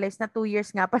na-realize na 2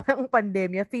 years nga pala ang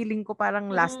pandemya. Feeling ko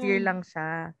parang last year lang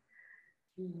siya.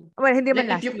 Well, hindi man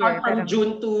Like if last you year. count from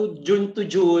June to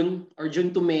June or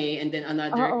June to May and then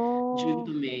another June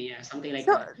to Oo. May, yeah, something like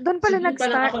So, that. doon So pala doon pa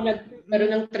lang nag-start. ako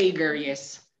nagkaroon ng trigger,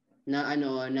 yes, na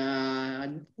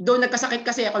doon nagkasakit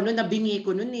kasi ako noon, nabingi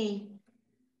ko noon eh.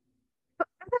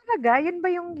 Talaga? Yun ba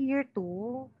yung year 2?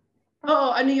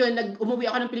 Oo, yun, umuwi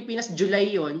ako ng Pilipinas,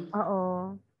 July yun.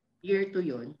 Oo. Year 2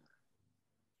 yun.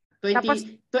 Tapos,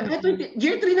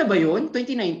 Year 3 na ba yun?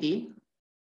 2019?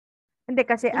 hindi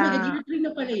kasi, Oh my God, year 3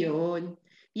 na pala yun.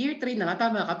 Year 3 na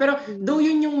nga, tama ka. Pero though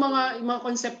yun yung mga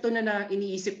konsepto na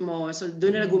iniisip mo, so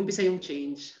doon na nag-umpisa yung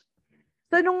change.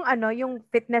 So, nung yung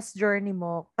fitness journey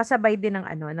mo, kasabay din ng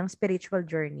ng spiritual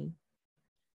journey?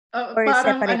 Or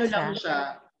Parang separate siya? lang siya.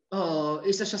 Oo,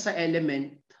 isa siya sa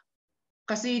element.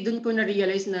 Kasi doon ko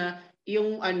na-realize na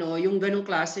yung ganung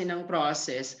klase ng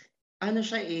process,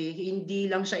 siya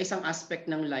hindi lang siya isang aspect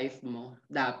ng life mo,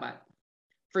 dapat.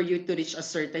 For you to reach a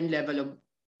certain level of,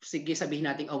 sige sabihin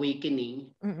nating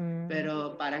awakening,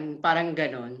 pero parang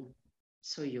ganon.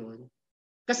 So yun.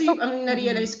 Kasi ang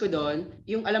na-realize ko doon,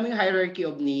 yung alam mo yung hierarchy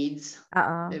of needs,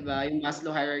 diba? Yung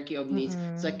Maslow hierarchy of needs.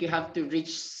 It's like you have to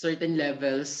reach certain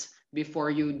levels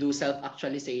before you do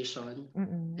self-actualization.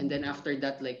 And then after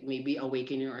that, like maybe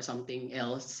awakening or something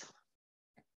else.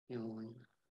 Yun.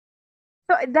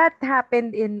 So that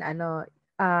happened in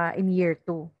year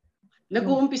 2.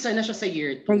 Nag-uumpisa na siya sa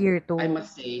year 2. Sa year 2. I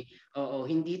must say. Oo,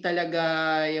 hindi talaga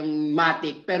yung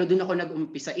matic, pero doon ako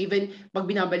nag-umpisa. Even pag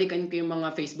binabalikan ko yung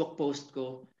mga Facebook post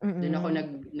ko, doon ako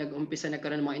nag-umpisa,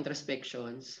 nagkaroon ng mga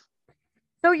introspections.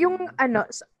 So yung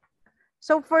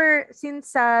so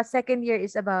since second year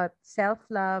is about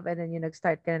self-love and then you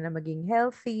nag-start ka na maging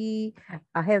healthy,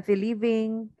 healthy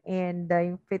living, and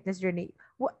yung fitness journey,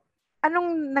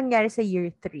 anong nangyari sa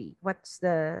year 3? What's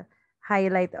the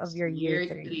highlight of your year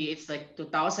 3? Year 3, it's like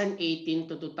 2018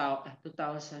 to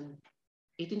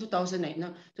 2019 to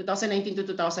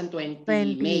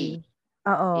 2020 May.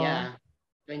 Oo. Yeah,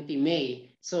 20 May.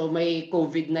 So may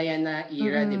COVID na yan na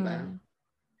era, di ba?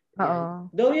 Oo.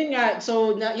 Though yun nga,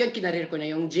 so yun, kinarir ko na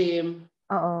yung gym.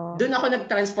 Oo. Doon ako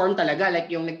nag-transform talaga,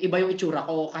 like yung nag-iba yung itsura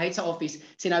ko. Kahit sa office,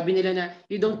 sinabi nila na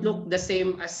you don't look the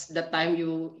same as the time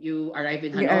you arrive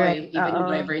in Hanoi. Even yung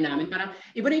driver namin, parang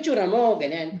iba na yung itsura mo,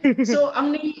 ganyan. So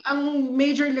ang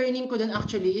major learning ko doon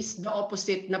actually is the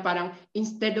opposite, na parang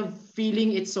instead of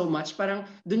feeling it so much, parang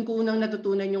doon ko unang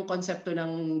natutunan yung konsepto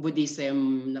ng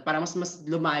Buddhism, na parang mas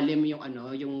lumalim yung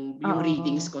yung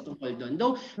readings ko tungkol doon.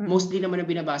 Though mostly naman na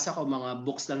binabasa ko mga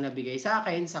books lang na bigay sa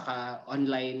akin, saka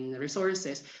online resources.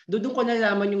 Doon ko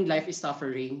nalaman yung life is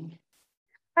suffering.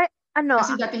 Ay,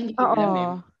 kasi dati hindi ko alam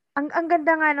eh. Ang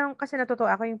ganda nga nung, kasi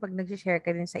natutuwa ako yung pag nag-share ka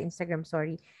din sa Instagram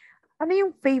story. Ano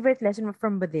yung favorite lesson mo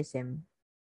from Buddhism?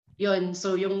 Yun,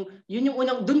 so yun yung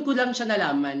unang, doon ko lang siya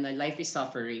nalaman na life is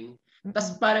suffering.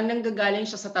 Tapos parang nanggagaling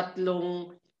siya sa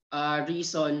tatlong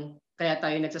reason kaya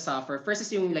tayo nagsasuffer. First is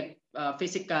yung like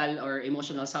physical or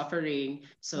emotional suffering.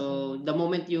 So the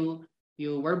moment you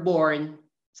were born,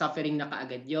 suffering na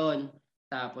kaagad yon.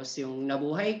 Tapos yung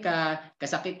nabuhay ka,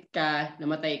 kasakit ka,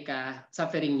 namatay ka,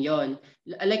 suffering yon.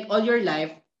 Like all your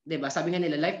life, 'di ba? Sabi nga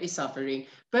nila, life is suffering.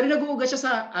 Pero nag-uugat siya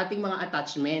sa ating mga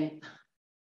attachment.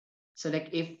 So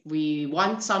like if we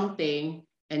want something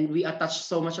and we attach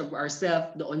so much of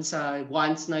ourselves doon sa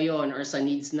wants na yon or sa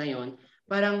needs na yon,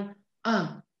 parang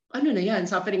ano na yan,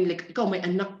 suffering. Like ikaw may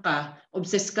anak ka,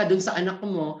 obsessed ka doon sa anak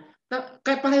mo,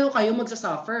 pareho kayo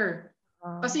magsasuffer.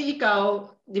 Kasi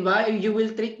ikaw, 'di ba, you will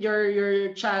treat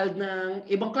your child ng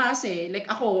ibang klase. Like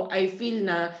ako, I feel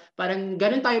na parang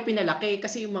ganun tayo pinalaki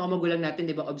kasi yung mga magulang natin,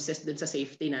 'di ba, obsessed dun sa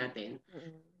safety natin.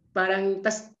 Parang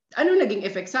ano naging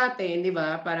effect sa atin, 'di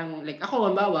ba? Parang like ako,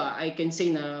 halimbawa, I can say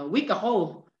na weak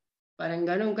ako. Parang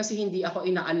ganun kasi hindi ako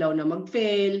ina-allow na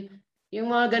mag-fail. Yung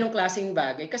mga ganong klaseng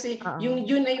bagay. Kasi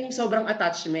yun ay yung sobrang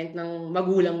attachment ng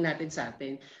magulang natin sa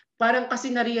atin. Parang kasi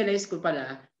na-realize ko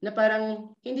pala na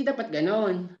parang hindi dapat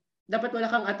ganon. Dapat wala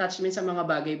kang attachment sa mga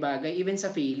bagay-bagay, even sa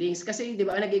feelings. Kasi di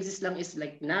ba, ang nag-exist lang is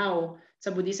like now.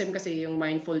 Sa Buddhism kasi yung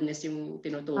mindfulness yung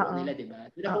tinuturo nila, di ba?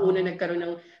 Doon ako una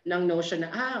nagkaroon ng notion na,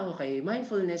 okay,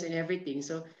 mindfulness and everything.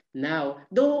 So now,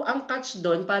 though ang catch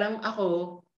doon, parang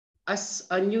ako, as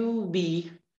a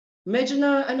newbie, medyo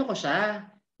na ano ko siya,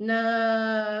 na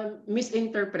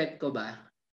misinterpret ko ba?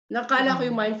 Nakala ko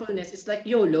yung mindfulness is like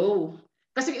YOLO.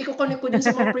 Kasi iko-connect ko dun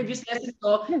sa mga previous lessons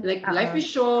ko, like life is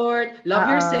short, love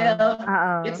yourself,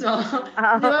 it's all.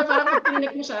 Di ba? Parang pag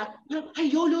connect mo siya,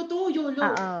 ay YOLO to,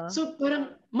 YOLO. So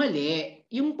parang mali.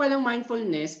 Yung palang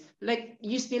mindfulness, like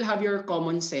you still have your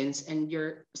common sense and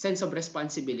your sense of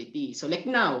responsibility. So like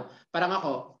now, parang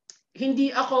ako,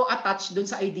 hindi ako attached dun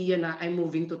sa idea na I'm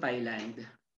moving to Thailand.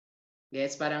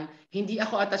 Yes, parang hindi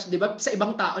ako attached, 'di ba? Sa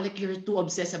ibang tao, like you're too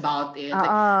obsessed about it.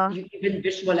 Like you even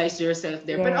visualize yourself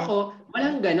there. Pero ako,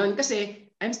 walang ganon kasi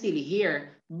I'm still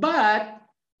here. But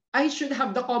I should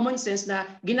have the common sense na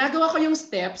ginagawa ko yung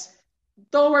steps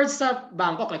towards sa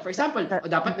Bangkok. Like for example,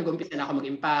 dapat nag-umpisa na ako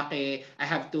mag-impake, I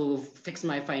have to fix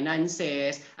my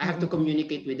finances, I have to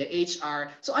communicate with the HR.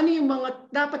 So ano yung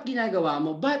mga dapat ginagawa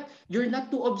mo? But you're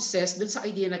not too obsessed dun sa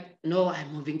idea na, no,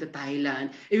 I'm moving to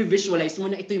Thailand. I-visualize mo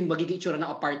na ito yung magiging itsura ng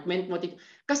apartment mo.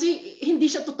 Kasi hindi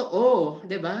siya totoo,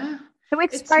 di ba? So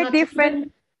it's far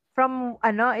different from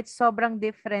it's sobrang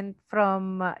different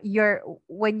from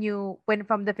when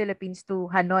from the Philippines to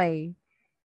Hanoi.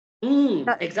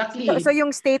 Exactly. So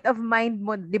yung state of mind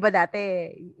mo, 'di ba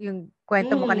dati, yung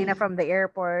kwento mo kanina from the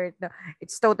airport,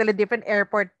 it's totally different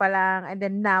airport pa lang, and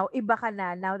then now iba ka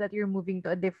na now that you're moving to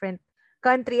a different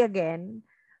country again,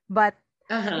 but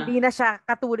hindi na siya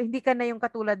katulad, hindi ka na yung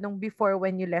katulad nung before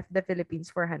when you left the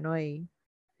Philippines for Hanoi.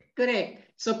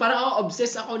 Correct. So parang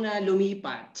obsessed ako na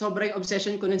lumipat. Sobrang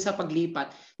obsession ko nun sa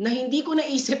paglipat na hindi ko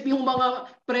naisip yung mga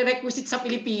prerequisite sa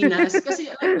Pilipinas kasi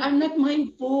I'm not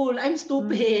mindful. I'm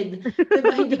stupid.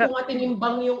 Diba? Hindi ko nga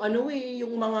tinimbang yung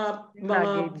yung mga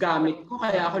gamit ko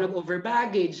kaya ako nag-over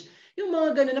baggage. Yung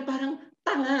mga gano'n na parang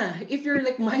tanga. If you're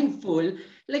like mindful,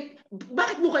 like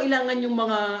bakit mo kailangan yung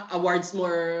mga awards mo?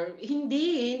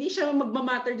 Hindi siya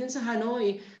magmamatter din sa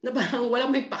Hanoi na parang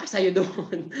walang may paki sa'yo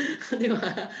doon. Di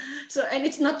ba? So, and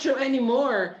it's not true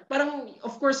anymore. Parang,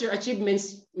 of course, your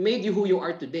achievements made you who you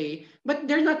are today,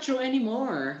 but they're not true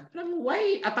anymore. Parang,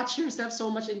 why attach yourself so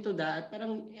much into that?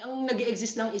 Parang, ang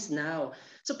nag-exist lang is now.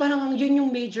 So, parang, yun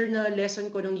yung major na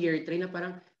lesson ko ng year 3 na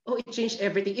parang, it changed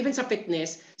everything. Even sa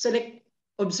fitness. So, like,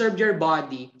 observe your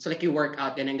body. So like you work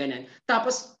out, ganun.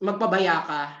 Tapos magpabaya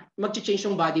ka, mag-change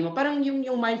yung body mo. Parang yung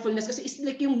mindfulness kasi is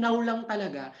like yung now lang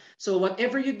talaga. So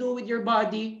whatever you do with your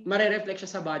body, marereflect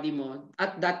siya sa body mo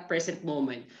at that present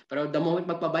moment. Pero the moment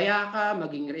magpabaya ka,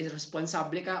 maging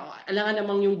irresponsible ka, alangan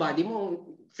namang yung body mo,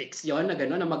 fix yon na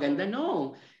gano'n, na maganda.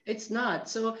 No, it's not.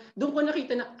 So doon ko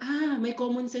nakita na, may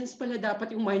common sense pala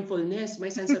dapat yung mindfulness, may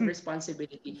sense of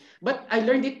responsibility. But I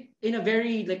learned it in a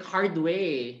very like hard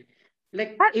way.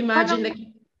 Like, imagine,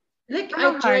 like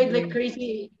I tried like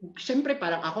crazy. Siyempre,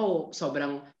 parang ako,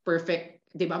 sobrang perfect.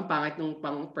 Di ba, ang pangit nung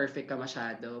pang-perfect ka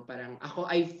masyado. Parang ako,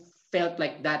 I felt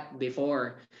like that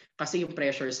before. Kasi yung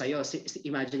pressure sa'yo,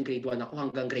 imagine grade 1 ako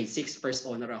hanggang grade 6, first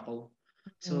honor ako.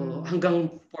 So,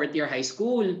 hanggang 4th year high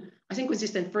school. As in,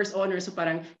 consistent first honor. So,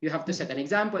 parang you have to set an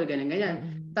example,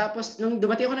 ganyan. Tapos, nung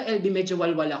dumating ako ng LB, medyo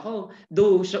walwal ako.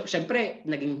 Though, syempre,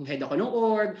 naging head ako ng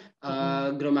org,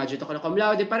 graduate ako ng cum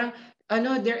laude. Parang,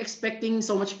 they're expecting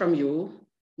so much from you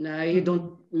na you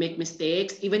don't make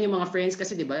mistakes. Even yung mga friends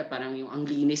kasi, di ba, parang yung ang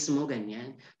linis mo,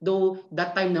 ganyan. Though,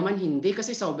 that time naman hindi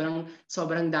kasi sobrang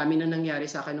dami na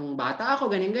nangyari sa akin nung bata ako,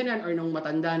 ganyan, or nung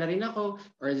matanda na rin ako,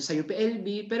 or sa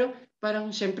UPLB. Pero parang,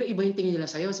 syempre, iba yung tingin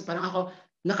nila sa'yo. So parang ako,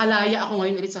 nakalaya ako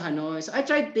ngayon ulit sa Hanoi. So I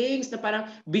tried things na parang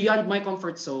beyond my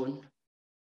comfort zone.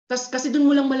 Tas kasi doon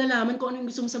mo lang malalaman kung ano yung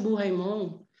gusto mo sa buhay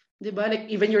mo. 'Di ba? Like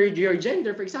even your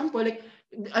gender, for example, like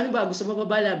ano ba gusto mo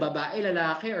babae,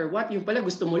 lalaki or what? Yung pala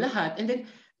gusto mo lahat. And then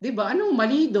 'di ba? Anong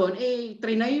mali doon?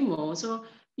 Trinay mo. So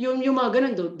yung mga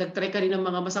ganun doon, nag-try ka rin ng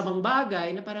mga masamang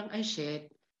bagay na parang ay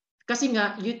shit. Kasi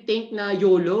nga you think na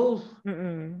YOLO.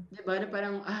 'Di ba? Na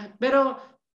parang pero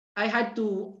I had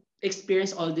to experience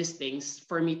all these things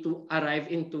for me to arrive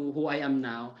into who I am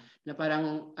now. Na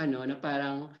parang,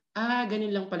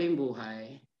 ganun lang pala yung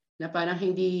buhay. Na parang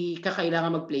hindi ka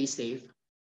kailangan mag-play safe.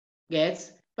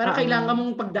 Gets? Parang kailangan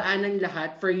mong pagdaanan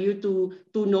lahat for you to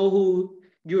know who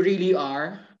you really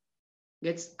are.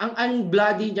 Gets? Ang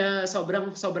bloody niya,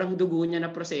 sobrang dugo niya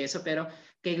na proseso, pero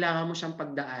kailangan mo siyang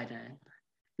pagdaanan.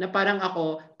 Na parang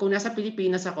ako, kung nasa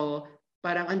Pilipinas ako,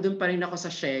 parang andun pa rin ako sa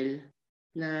shell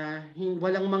na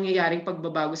walang mangyayaring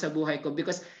pagbabago sa buhay ko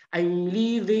because I'm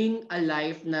living a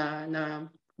life na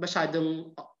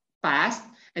masyadong past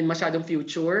and masyadong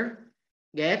future.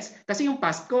 Gets? Kasi yung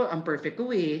past ko, ang perfect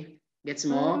ko eh. Gets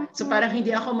mo? So parang hindi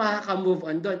ako makaka-move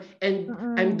on doon. And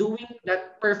I'm doing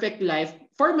that perfect life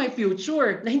for my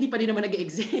future na hindi pa rin naman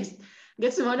nag-exist.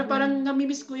 Gets mo? Na parang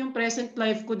namimiss ko yung present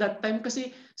life ko that time kasi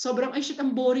sobrang, ay shit,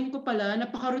 ang boring ko pala.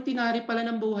 Napaka-routinary pala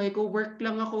ng buhay ko. Work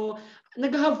lang ako.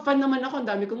 Nag-have fun naman ako. Ang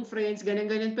dami kong friends,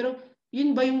 ganyan-ganyan. Pero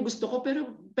yun ba yung gusto ko?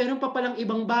 Pero meron pa palang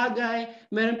ibang bagay.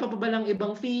 Meron pa palang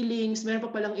ibang feelings. Meron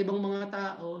pa palang ibang mga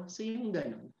tao. So yung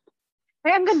ganun.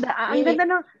 Ay, ang ganda. Ang ganda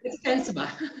ng... Make sense ba?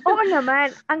 Oo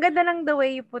naman. Ang ganda ng the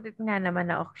way you put it nga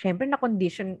naman na, syempre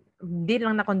na-condition, hindi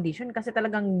lang na-condition kasi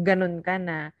talagang ganun ka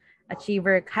na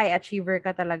high achiever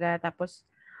ka talaga. Tapos,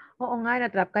 oo nga,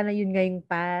 na-trap ka na yun nga yung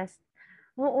past.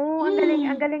 Oo, ang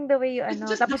galing the way you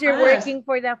Tapos you're working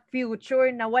for the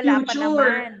future na wala pa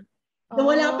naman. Na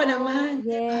wala pa naman.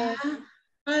 Yes.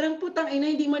 Parang putang ina,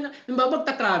 hindi man,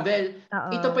 magta-travel.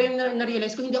 Ito pa yung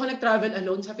na-realize ko, hindi ako nag-travel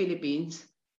alone sa Philippines.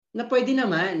 Na pwede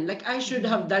naman. Like, I should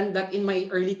have done that in my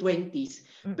early 20s.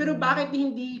 Pero bakit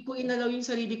hindi ko inalaw yung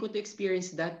sarili ko to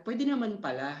experience that? Pwede naman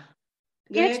pala.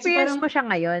 In-experience mo siya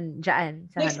ngayon, dyan,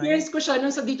 sa Hanoi? Na-experience ko siya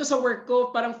dito sa work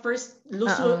ko. Parang first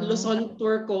Luzon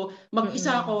tour ko.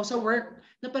 Mag-isa ako sa work.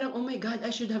 Na parang, oh my God,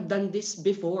 I should have done this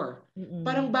before.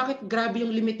 Parang bakit grabe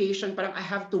yung limitation? Parang I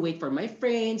have to wait for my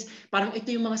friends. Parang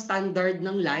ito yung mga standard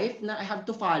ng life na I have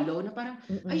to follow. Na parang,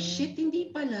 ay shit,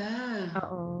 hindi pala.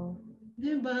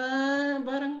 Diba?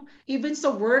 Parang even sa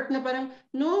work na parang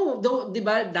no, though,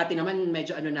 diba dati naman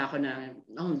medyo na ako na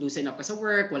loosen up ka sa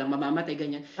work, walang mamamatay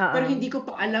ganyan. Pero hindi ko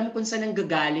pa alam kung saan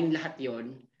nanggagaling lahat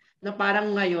 'yon. Na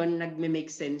parang ngayon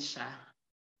nagme-make sense siya.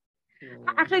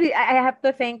 Actually, I have to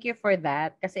thank you for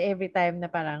that kasi every time na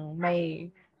parang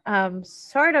may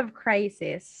sort of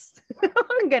crisis,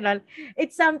 ganon,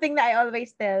 it's something that I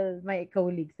always tell my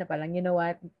colleagues na parang, you know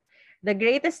what, the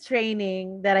greatest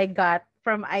training that I got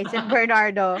from Isaac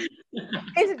Bernardo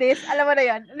is this. Alam mo na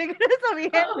yun? Hindi ko na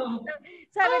sabihin.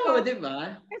 Sabi ko,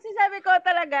 diba? Kasi sabi ko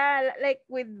talaga, like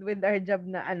with our job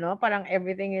na parang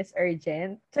everything is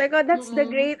urgent. Sabi ko, that's the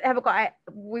great, sabi ko,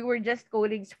 we were just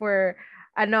colleagues for,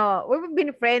 we've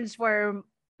been friends for,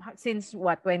 since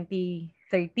what,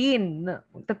 2013.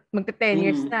 Magta 10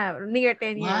 years na. Near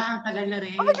 10 years. Wow, tagal na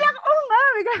rin.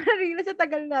 Bigla na sa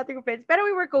tagal nating friends. Pero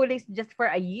we were colleagues just for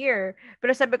a year.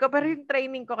 Pero sabi ko, pero yung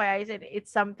training ko kaya,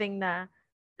 it's something na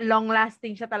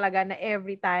long-lasting siya talaga na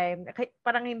every time.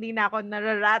 Parang hindi na ako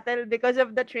nararattle because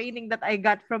of the training that I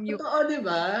got from you. Totoo,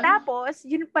 diba? Tapos,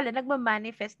 yun pala,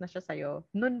 nagmamanifest na siya sa'yo.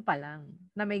 Noon pa lang,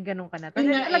 na may ganun ka na.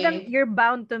 Talagang you're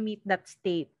bound to meet that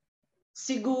state.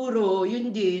 Siguro,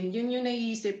 yun din. Yun yung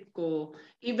naisip ko.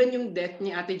 Even yung death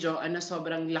ni Ate Joanne na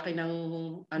sobrang laki ng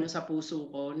sa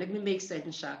puso ko, nagme-make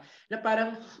sense siya. Na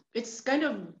parang, it's kind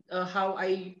of how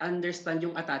I understand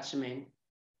yung attachment.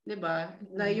 'Di ba?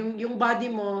 Na yung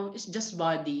body mo is just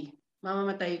body.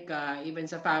 Mamamatay ka, even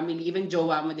sa family, even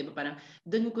jowa mo, 'di ba? Parang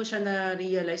doon ko siya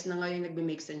na-realize na ngayon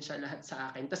nagme-make sense siya lahat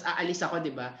sa akin. Tapos aalis ako,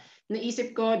 'di ba?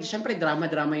 Naisip ko, syempre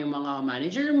drama-drama yung mga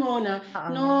manager mo na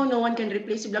no one can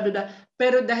replace you, blah blah blah.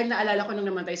 Pero dahil naalala ko nung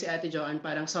namatay si Ate Joanne,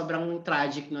 parang sobrang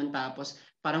tragic noon. Tapos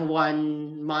parang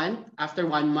 1 month, after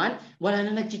 1 month, wala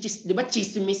na di ba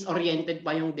chismis-oriented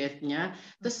pa yung death niya?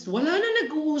 Tapos wala na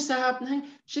nag-uusap,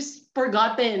 she's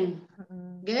forgotten.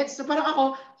 Gets? So parang ako,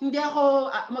 hindi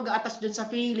ako mag-aatas dun sa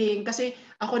feeling kasi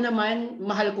ako naman,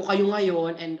 mahal ko kayo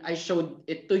ngayon and I showed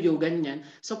it to you, ganyan.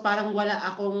 So parang wala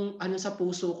akong sa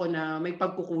puso ko na may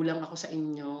pagkukulang ako sa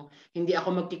inyo. Hindi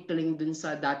ako magkikling dun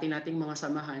sa dati nating mga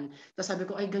samahan. Tapos sabi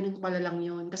ko, ay ganun pala lang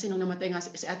yun. Kasi nung namatay nga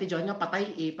si Ate John nga patay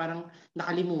parang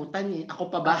nakalimutan Ako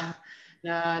pa ba?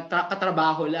 Na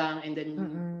katrabaho lang and then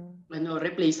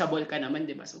replaceable ka naman,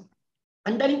 'di ba? So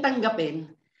ang daling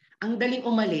tanggapin, ang daling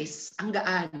umalis, ang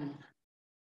gaan.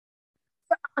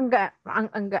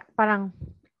 Parang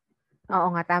oo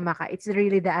nga, tama ka. It's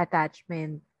really the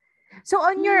attachment. So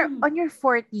on your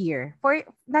fourth year,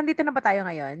 nandito na ba tayo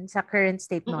ngayon sa current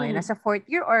state mo? Nasa fourth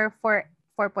year or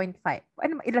 4.5?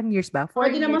 Ilang years ba?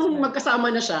 Pwede naman magkasama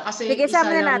na siya kasi sige,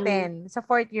 sama na natin. Sa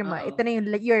fourth year mo, ito na yung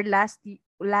your last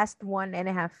 1.5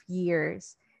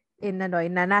 years in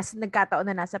Hanoi na nagkataon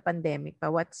na nasa pandemic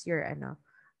pa. What's your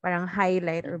parang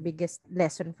highlight or biggest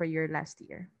lesson for your last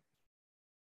year?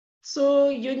 So,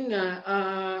 yun nga,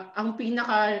 ang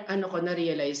pinaka,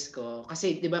 na-realize ko,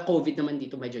 kasi di ba COVID naman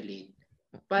dito medyo late.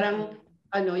 Parang,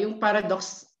 yung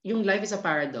paradox, yung life is a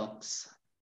paradox.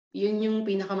 Yun yung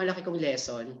pinakamalaki kong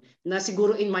lesson na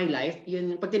siguro in my life,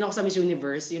 yun, pag tinawag sa Miss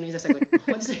Universe, yun yung sasagot ko.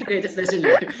 What's the greatest lesson in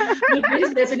life? The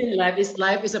greatest lesson in life is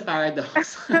a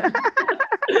paradox.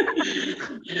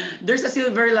 There's a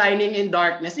silver lining in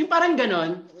darkness. Yung parang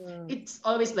ganon, it's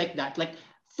always like that. Like,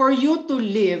 for you to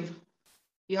live,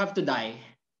 you have to die.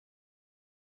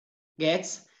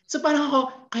 Gets? So parang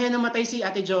ako, kaya namatay si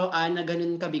Ate Joanne na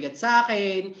ganun kabigat sa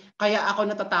akin. Kaya ako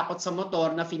natatakot sa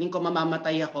motor na feeling ko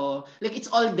mamamatay ako. Like,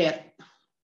 it's all death.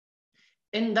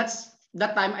 And that's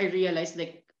that time I realized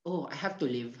like, oh, I have to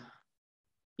live.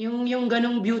 Yung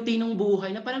ganong beauty ng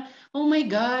buhay na parang, oh my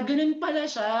God, ganun pala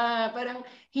siya. Parang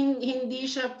hindi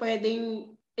siya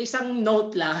pwedeng isang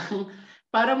note lang.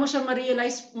 Para mo siya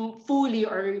ma-realize fully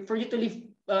or for you to live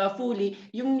fully,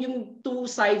 yung two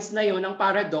sides na yon ng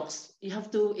paradox, you have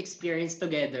to experience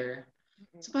together.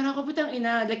 So parang ako putang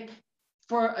ina, like,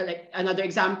 for like another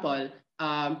example,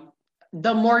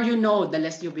 the more you know, the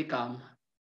less you become.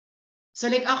 So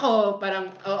like ako,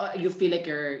 parang you feel like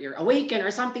you're awakened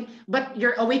or something, but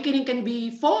your awakening can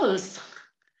be false.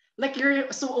 Like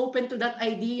you're so open to that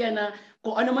idea na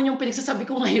kung ano man yung pinagsasabi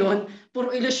ko ngayon, puro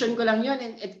illusion ko lang yun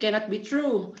and it cannot be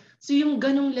true. So yung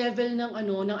ganong level ng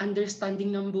ng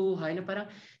understanding ng buhay na parang,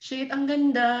 shit, ang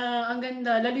ganda, ang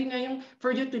ganda. Lalo nga yung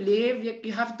for you to live,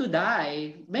 you have to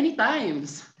die many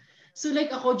times. So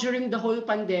like ako during the whole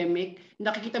pandemic,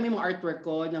 nakikita mo yung mga artwork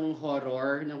ko ng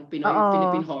horror, ng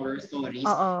Philippine horror stories.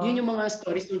 Yun yung mga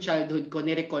stories ng childhood ko,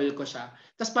 ni-recall ko siya.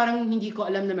 Tapos parang hindi ko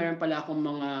alam na meron pala akong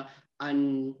mga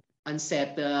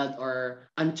unsettled or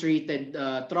untreated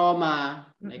trauma,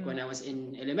 like when I was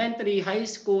in elementary, high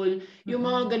school, yung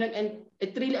mga ganun, and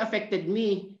it really affected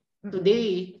me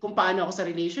today, kung paano ako sa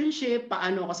relationship,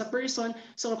 paano ako sa person.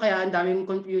 So kaya ang daming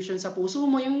confusion sa puso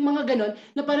mo, yung mga ganun,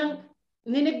 na parang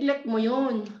nineglect mo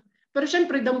yun. Pero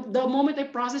syempre, the moment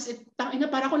I process it, tangina,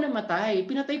 para ako namatay.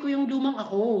 Pinatay ko yung lumang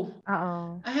ako.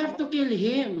 I have to kill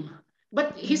him.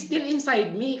 But he's still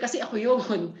inside me kasi ako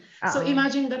yun. So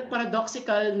imagine that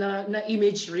paradoxical na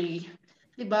imagery.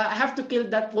 Diba? I have to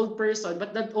kill that old person,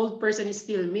 but that old person is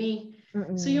still me.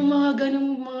 So yung mga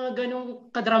ganong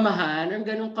kadramahan, yung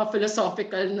ganong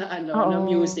ka-philosophical na na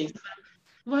music.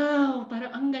 Wow,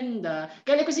 parang ang ganda.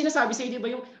 Kaya ko sinasabi sa iyo, di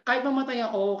ba, yung kahit mamatay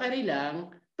ako, kaya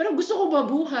lang, pero gusto ko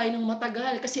mabuhay ng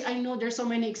matagal kasi I know there's so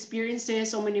many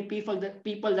experiences, so many people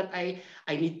that I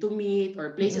need to meet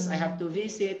or places I have to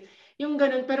visit. Yung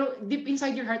ganun, pero deep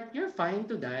inside your heart, you're fine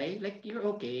to die. Like, you're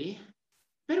okay.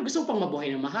 Pero gusto ko pang mabuhay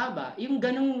ng mahaba. Yung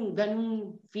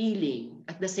ganung feeling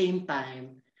at the same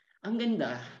time, ang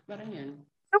ganda. Parang yan.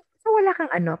 So wala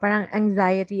kang parang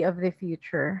anxiety of the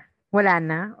future? Wala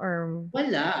na? Or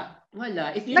Wala.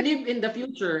 If you live in the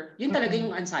future, yun talaga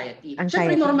yung anxiety.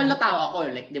 Siyempre, normal na tao ako.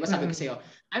 Like, di ba sabi ko sa'yo,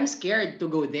 I'm scared to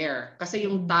go there. Kasi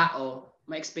yung tao,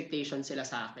 may expectation sila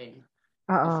sa akin.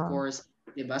 Of course,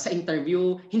 di ba? Sa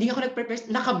interview, hindi ako nag-prepare.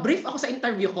 Naka-brief ako sa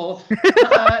interview ko.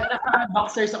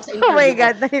 Naka-boxers ako sa interview ko. Oh my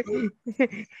God.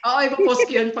 Oo, ipapost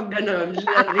ko yun pag gano'n.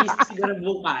 Race siguro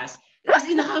bukas.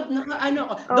 Kasi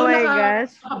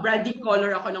naka-branding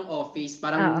color ako ng office.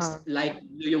 Parang light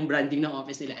blue yung branding ng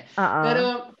office nila.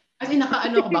 Pero, kasi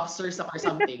ako, boxers ako or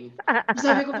something.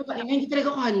 Sabi ko po, hindi talaga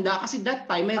ako handa kasi that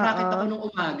time, may racket ako nung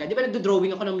umaga. Di ba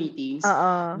nagdo-drawing ako ng meetings?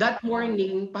 That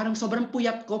morning, parang sobrang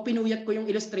pinuyat ko yung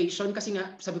illustration kasi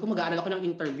nga, sabi ko mag-aaral ako ng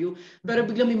interview. Pero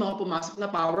biglang may mga pumasok na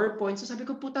PowerPoint. So sabi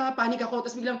ko, puta, panic ako.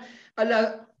 Tapos biglang,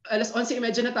 alas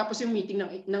 11:30 natapos yung meeting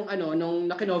nung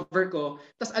nakinover ko.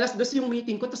 Tapos alas 2 yung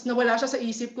meeting ko, tapos nawala siya sa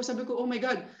isip ko. Sabi ko, oh my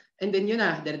God. And then yun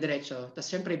na, dire-diretso. Tapos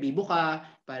syempre, bibo ka.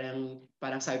 Parang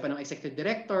sabi pa ng executive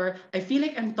director, I feel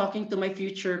like I'm talking to my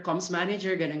future comms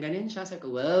manager. Ganun siya. Sabi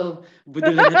ko, wow,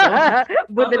 budulan na to.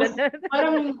 Budulan na.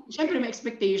 Parang, syempre may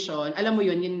expectation. Alam mo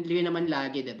yun naman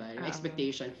lagi, diba? Yung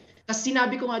expectation. Tapos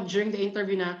sinabi ko nga during the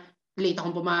interview na late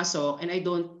akong pumasok and I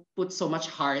don't put so much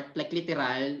heart, like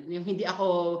literal, yung hindi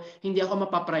ako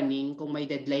mapapraning kung may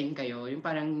deadline kayo. Yung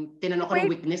parang tinanong ko ng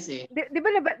weakness eh. Di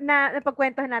ba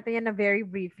napagkwentuhan natin yan na very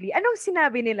briefly? Anong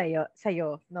sinabi nila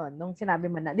sa'yo noon, nung sinabi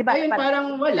mo na? Di ba? Ayun,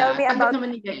 parang wala. Tanggap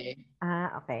naman nila eh.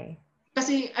 Okay.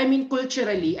 Kasi, I mean,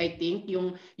 culturally, I think,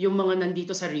 yung mga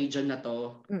nandito sa region na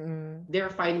to,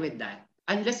 they're fine with that.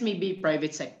 Unless maybe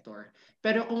private sector.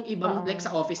 Pero kung ibang, like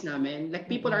sa office namin, like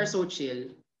people are so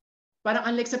chill. Parang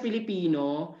unlike sa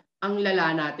Pilipino, ang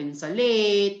lala natin sa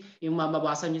late, yung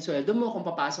mababawasan yung sweldo mo kung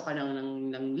papasok ka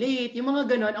ng late, yung mga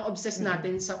ganon, ang obsessed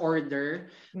natin sa order.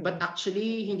 But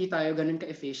actually, hindi tayo ganon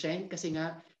ka-efficient kasi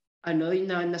nga,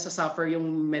 nasasuffer yung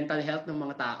mental health ng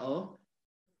mga tao.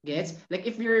 Gets? Like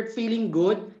if you're feeling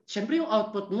good, syempre yung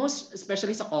output mo,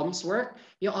 especially sa comms work,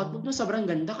 yung output mo sobrang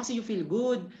ganda kasi you feel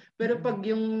good. Pero pag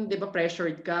yung, di ba,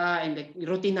 pressured ka and like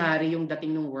routinary yung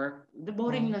dating ng work,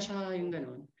 boring na siya yung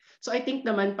ganun. So I think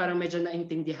naman parang medyo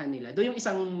naintindihan nila. Do yung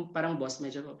isang parang boss,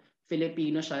 medyo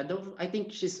Filipino siya. Though I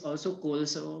think she's also cool.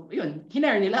 So yun,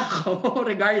 hinire nila ako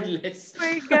regardless. Oh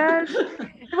my gosh.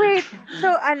 Wait,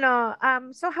 so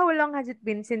so how long has it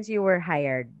been since you were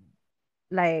hired?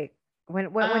 Like, when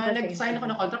was the Nag-sign ako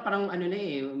interview? ng contract parang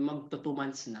magto 2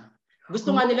 months na.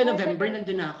 Gusto nga nila Oh, November tagal.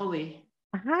 nandun na ako eh.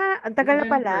 Ang tagal na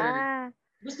pala. November.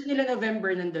 Gusto nila November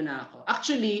nandun na ako.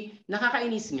 Actually,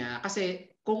 nakakainis nga kasi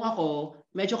kung ako,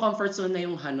 medyo comfort zone na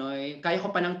yung Hanoi. Kaya ko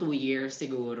pa ng 2 years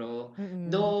siguro.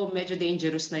 Though medyo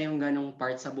dangerous na yung ganong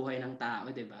part sa buhay ng tao,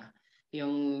 di ba?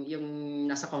 Yung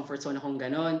nasa comfort zone akong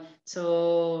ganon.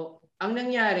 So, ang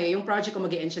nangyari, yung project ko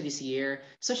mag-e-end siya this year.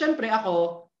 So, syempre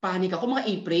ako, panic ako mga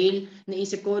April.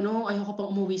 Naisip ko, no, ayoko pang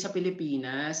umuwi sa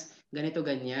Pilipinas. Ganito,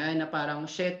 ganyan. Na parang,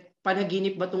 shit,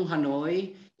 panaginip ba tong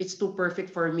Hanoi? It's too perfect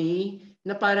for me.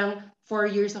 Na parang 4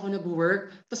 years ako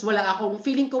nag-work, tapos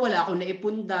feeling ko wala akong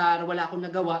naipundar, wala akong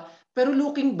nagawa. Pero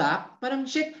looking back, parang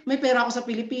shit, may pera ako sa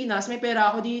Pilipinas, may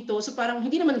pera ako dito. So parang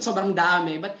hindi naman sobrang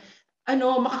dami, but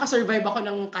makakasurvive ako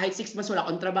ng kahit 6 months wala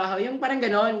akong trabaho. Yung parang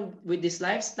ganon, with this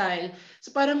lifestyle.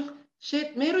 So parang,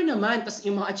 shit, meron naman. Tapos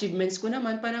yung mga achievements ko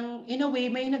naman, parang in a way,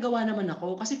 may nagawa naman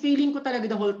ako. Kasi feeling ko talaga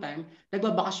the whole time,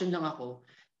 nagbabakasyon lang ako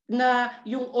na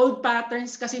yung old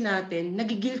patterns kasi natin,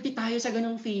 nagigilty tayo sa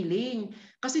ganong feeling.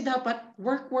 Kasi dapat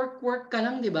work, work, work ka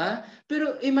lang, di ba?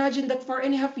 Pero imagine that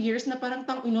 4.5 years na parang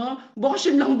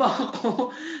bakasyon lang ba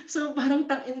ako? So parang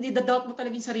hindi doubt mo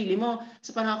talaga yung sarili mo.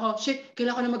 So parang ako, shit,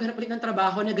 kailangan ko na maghanap ulit ng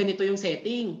trabaho na ganito yung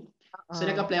setting. So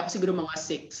nag-apply ako siguro mga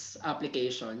 6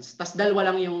 applications. Tapos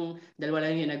dalawa lang yung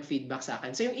nag-feedback sa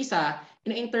akin. So yung isa,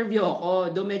 ina-interview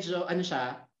ako, do medyo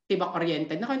siya,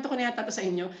 tibak-oriented. Nakwento ko na yata sa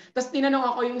inyo. Tapos tinanong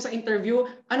ako yung sa interview,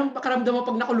 anong pakaramdam mo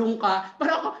pag nakulong ka?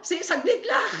 Parang ako, saglit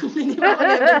lang. Hindi ba ako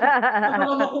level ng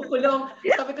mga makukulong.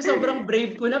 Sabi ko, sobrang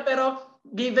brave ko na. Pero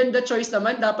given the choice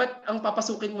naman, dapat ang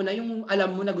papasukin mo na yung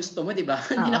alam mo na gusto mo, di ba?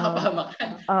 Hindi nakapahamakan.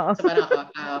 So parang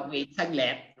ako, wait,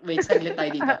 saglit tayo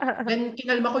dito. Then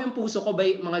kinalma ko yung puso ko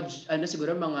by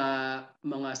siguro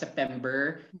mga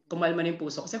September. Kumalma na yung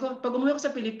puso ko. Kasi pag umuwi ako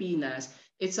sa Pilipinas,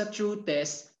 it's a true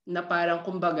test na parang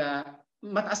kumbaga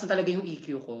mataas na talaga yung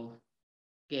EQ ko.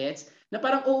 Gets? Na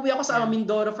parang uuwi ako sa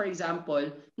Mindoro for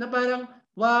example, na parang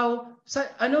wow,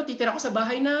 titira ko sa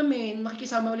bahay namin,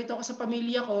 makikisama ulit ako sa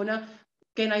pamilya ko na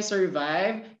can I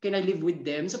survive? Can I live with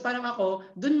them? So parang ako,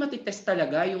 dun matitest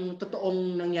talaga yung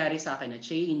totoong nangyari sa akin na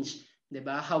change. 'Di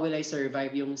ba? How will I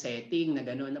survive yung setting na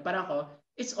gano'n? Na parang ako,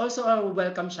 it's also a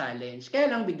welcome challenge.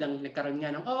 Kaya lang biglang nagkaroon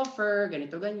nga ng offer,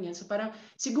 ganito, ganyan. So parang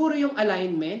siguro yung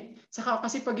alignment, saka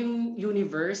kasi pag yung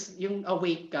universe, yung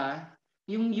awake ka,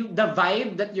 the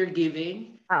vibe that you're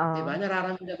giving, 'di ba?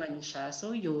 Nararamdaman siya.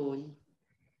 So yun.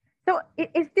 So,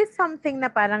 is this something na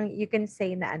parang you can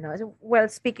say na well,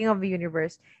 speaking of the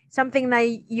universe, something na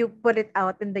you put it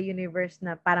out in the universe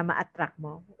na para ma-attract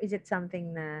mo? Is it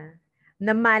something na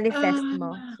manifest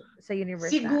mo sa universe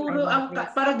na I Siguro want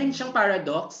this? para din siyang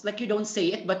paradox, like you don't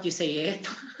say it but you say it.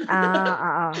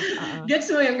 Gets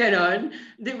mo yung ganon?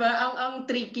 'Di ba? Ang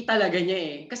tricky talaga niya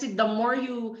eh. Kasi the more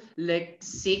you like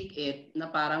seek it na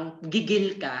parang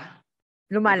gigil ka,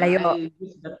 lumalayo.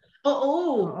 Diba?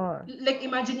 Oo. Like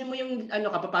imagine mo yung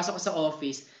papasok ka sa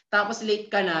office, tapos late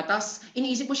ka na, tapos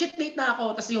iniisip mo, shit, late na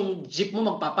ako, tapos yung jeep mo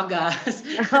magpapagas,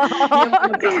 yung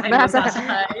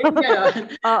magsasakay,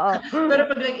 gano'n. Pero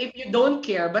pag like, if you don't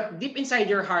care, but deep inside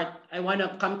your heart, I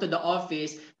wanna come to the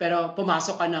office, pero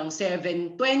pumasok ka ng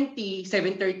 7:20,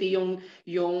 7:30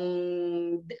 yung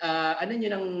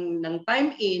ng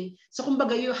time in, so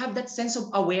kumbaga you have that sense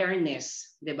of awareness.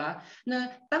 'Di ba? Na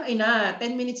 10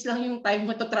 minutes lang yung time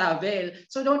mo to travel.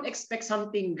 So don't expect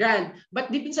something grand.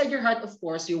 But deep inside your heart, of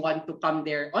course, you want to come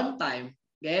there on time.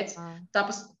 Gets?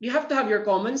 Tapos you have to have your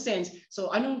common sense.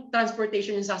 So anong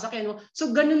transportation yung sasakyan mo?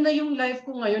 So ganun na yung life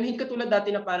ko ngayon. Hindi katulad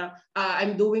dati na parang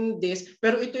I'm doing this,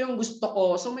 pero ito yung gusto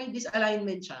ko. So may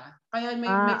disalignment siya. Kaya may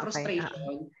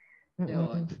frustration.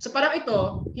 Yun. So parang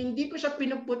ito, hindi ko siya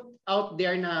pinuput out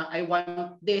there na I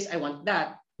want this, I want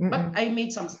that. But I made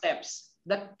some steps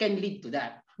that can lead to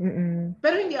that.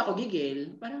 Pero hindi ako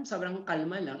gigil. Parang sobrang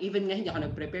kalma lang. Even nga hindi ako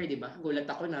nag-prepare, di ba? Gulat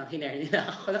ako na hinare nila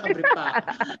ako. Nakabrief pa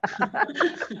ako.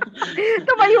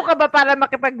 Tumayo ka ba para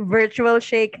makipag-virtual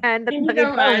shake hand at Hindi nakita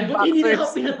naman. ang Buti hindi na ako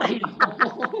boxers? pinatayo.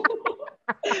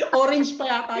 Orange pa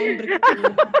yata yung brief ko.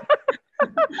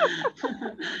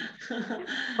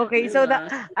 Okay, so Diba?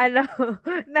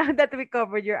 now that we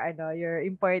covered your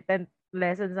important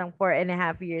lessons ng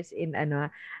 4.5 years in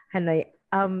Hanoi.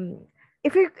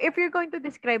 If you're going to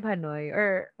describe Hanoi,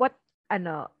 or what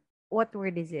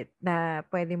word is it na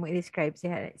pwede mo i-describe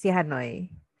si Hanoi?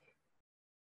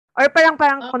 Or parang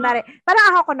kunwari,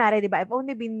 'di ba? I've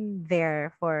only been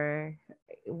there for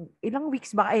ilang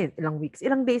days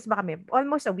ba kami?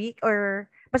 Almost a week, or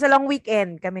basta long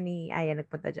weekend kami ni Aya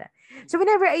nagpunta dyan. So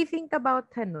whenever I think about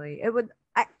Hanoi,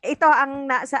 ito ang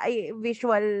nasa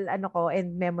visual ko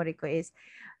and memory ko is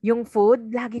yung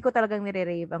food. Lagi ko talagang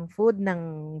nire-rave ang food ng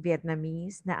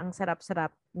Vietnamese, na ang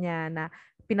sarap-sarap niya, na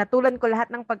pinatulan ko lahat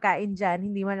ng pagkain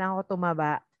dyan, hindi man lang ako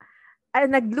tumaba.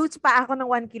 Nag-lose pa ako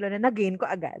ng 1 kilo na nag-gain ko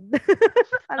agad.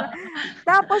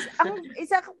 Tapos, ang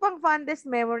isa ko pang fondest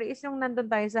memory is nung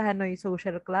nandun tayo sa Hanoi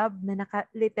Social Club na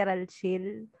literal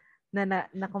chill, na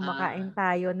kumakain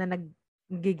tayo, na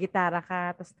naggigitara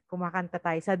ka, tapos kumakanta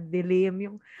tayo sa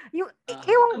dilim.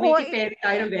 Ewan ko. Katy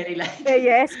tayo ng very light.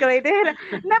 Yes, correct.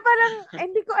 Na parang,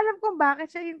 hindi ko alam kung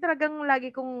bakit siya yung talagang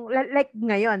lagi kong, like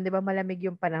ngayon, di ba, malamig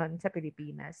yung panahon sa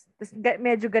Pilipinas. Tapos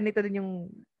medyo ganito din yung,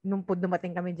 nung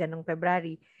dumating kami dyan nung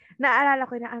February. Naalala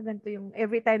ko na, ganito yung,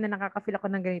 every time na nakaka-feel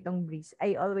ako ng ganitong breeze,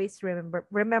 I always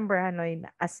remember Hanoi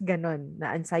as ganon,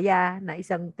 na ang saya, na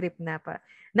isang trip na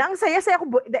ang saya-saya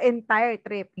ko the entire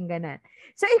trip, yung ganon.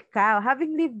 So ikaw,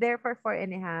 having lived there for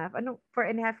 4.5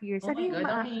 years, Oh my God,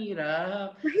 ang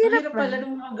hirap. Mahirap Ang hirap pala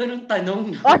ng mga ganun tanong.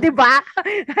 No? Oh, di ba?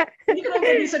 Hindi ko lang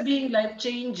pwede sabihin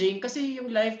life-changing kasi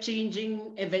yung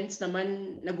life-changing events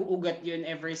naman nag-uugat yun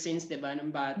ever since, di ba,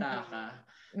 nung bata ka.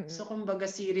 So, kumbaga,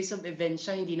 series of events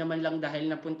siya, hindi naman lang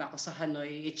dahil napunta ako sa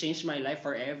Hanoi, it changed my life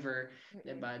forever.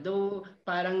 Di ba? Though,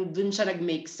 parang dun siya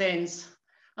nag-make sense.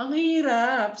 Ang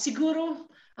hirap. Siguro,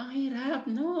 ang hirap.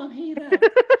 No, ang hirap.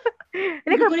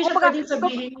 Hindi ko rin siya pwedeng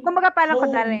sabihin. Kumbaga parang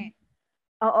kunwari.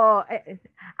 Oo.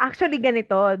 Actually,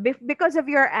 ganito. Because of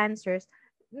your answers,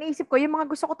 naisip ko, yung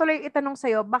mga gusto ko tuloy itanong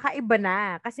sa'yo, baka iba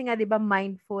na. Kasi nga, di ba,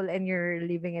 mindful and you're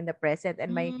living in the present.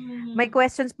 And my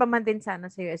questions pa man din sana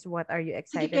sa'yo is, what are you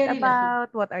excited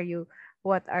about? What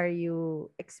are you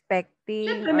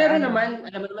expecting? Siyempre, meron naman,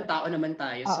 alam mo naman, tao naman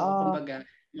tayo. So, kumbaga,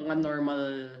 mga normal,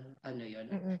 yun.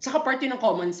 Saka part yun ng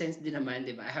common sense din naman,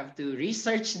 di ba? I have to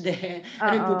research din.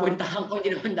 Ano yung pupuntahan ko,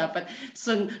 hindi naman dapat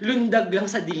lundag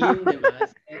lang sa dilim, di ba?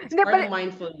 It's part of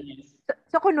mindfulness.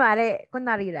 So, kunwari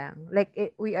lang, like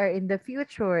we are in the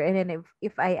future, and then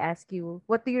if I ask you,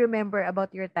 what do you remember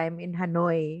about your time in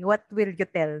Hanoi? What will you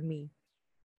tell me?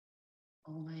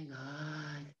 Oh my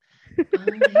God.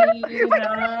 Ang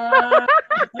hirap.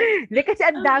 Hindi, kasi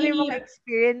ang dami mong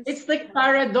experience. It's like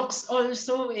paradox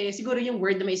also eh. Siguro yung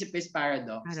word na maisip ko is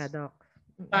paradox.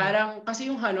 Parang,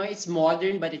 kasi yung Hanoi, it's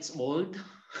modern but it's old.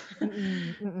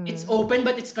 It's open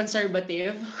but it's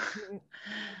conservative.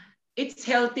 It's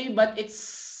healthy but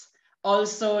it's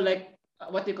also like,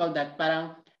 what do you call that?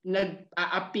 Parang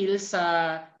nag-appeal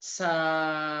sa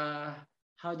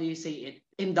how do you say it?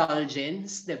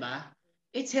 Indulgence, di ba?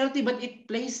 It's healthy but it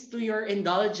plays to your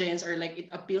indulgence, or like it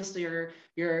appeals to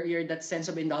your that sense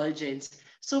of indulgence.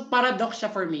 So paradox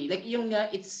siya for me. Like yung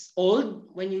it's old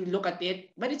when you look at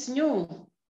it, but it's new.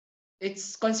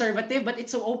 It's conservative but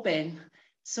it's so open.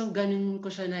 So ganun ko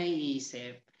siya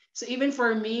naiisip. So even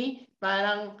for me,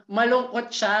 parang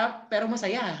malungkot siya pero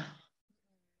masaya.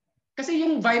 Kasi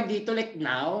yung vibe dito, like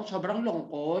now, sobrang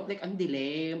lungkot. Like, ang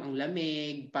dilim, ang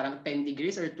lamig, parang 10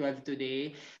 degrees or 12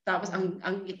 today. Tapos,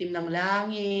 ang itim ng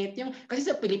langit. Kasi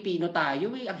sa Pilipino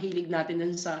tayo, ang hilig natin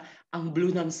dun sa ang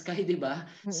blue ng sky, di ba?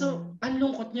 So, ang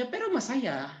lungkot niya, pero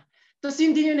masaya. Tapos,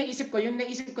 yun din yung naisip ko. Yung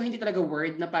naisip ko, hindi talaga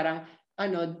word na parang,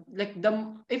 like,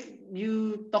 if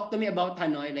you talk to me about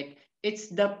Hanoi, like, it's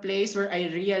the place where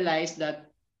I realized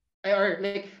that, or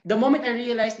like, the moment I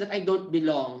realized that I don't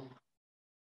belong.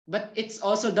 But it's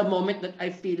also the moment that I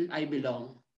feel I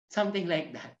belong. Something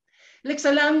like that. Like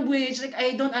sa language, like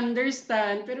I don't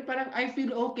understand, pero parang I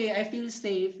feel okay, I feel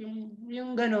safe,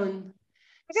 yung ganun.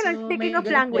 So, speaking of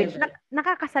language,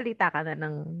 nakakasalita ka na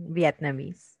ng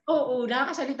Vietnamese? Oo,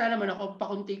 nakakasalita naman ako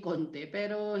pakunti-kunti,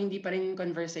 pero hindi pa rin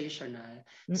conversational.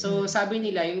 So sabi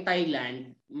nila yung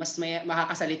Thailand, mas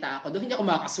makakasalita ako. Doon hindi ako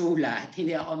makakasulat,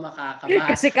 hindi ako makakabasa.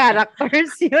 Kasi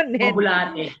characters yun eh.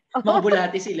 Mga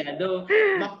bulate sila. Do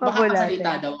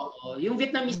makakasalita Mabulate. daw ako. Yung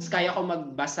Vietnamese kaya ko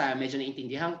magbasa, medyo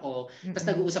naiintindihan ko. Tapos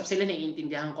nag-uusap sila,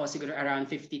 naiintindihan ko siguro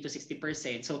around 50 to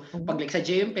 60%. So pag like sa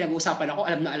gym, pinag-uusapan ako,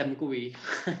 alam na alam ko eh.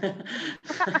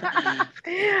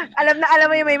 Alam na alam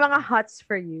mo yung may mga hots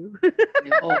for you.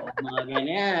 Oo, mga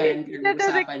ganyan.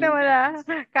 Nadirect na wala.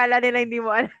 Kala nila hindi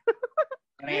mo alam.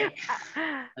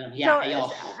 So,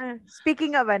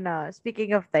 speaking of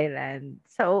Thailand,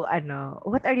 so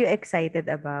what are you excited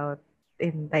about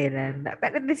in Thailand?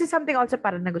 But this is something also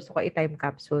parang na gusto ko i-time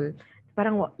capsule.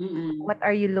 Parang what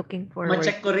are you looking forward?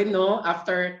 Ma-check ko rin, no?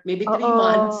 After maybe 3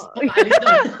 months.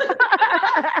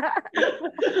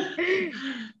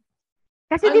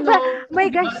 Kasi di ba,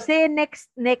 my gosh, say next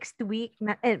week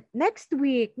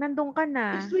nandun ka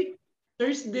na. Next week,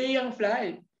 Thursday ang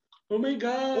flight. Oh my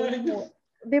God.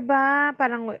 Di ba?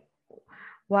 Parang,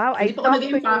 wow. Hindi pa ako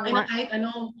nag-impake na kahit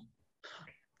ano.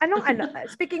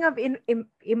 Speaking of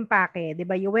impake, di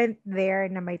ba, you went there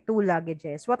na may 2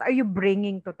 luggages. What are you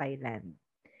bringing to Thailand?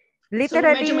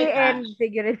 Literally and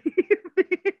figuratively.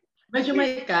 Medyo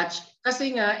may catch.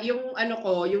 Kasi nga, yung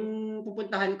yung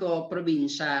pupuntahan ko,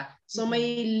 probinsya. So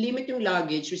may limit yung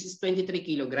luggage, which is 23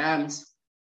 kilograms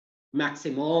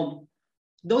maximum.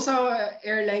 Though sa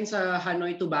airline sa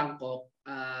Hanoi to Bangkok,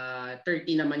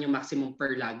 30 naman yung maximum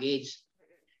per luggage.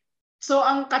 So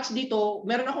ang catch dito,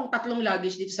 meron akong 3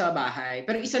 luggage dito sa bahay,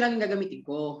 pero isa lang yung gagamitin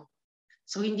ko.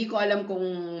 So hindi ko alam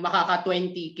kung makaka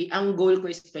 20, ang goal ko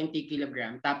is 20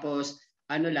 kilogram. Tapos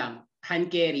lang, hand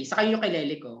carry, saka yung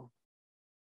ukulele ko.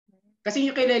 Kasi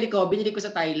yung ukulele ko, binili ko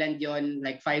sa Thailand yon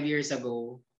like 5 years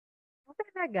ago.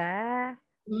 Talaga?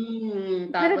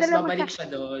 Tapos babalik siya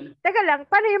doon. Teka lang,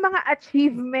 paano yung mga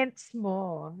achievements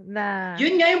mo?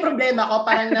 Yun nga yung problema ko,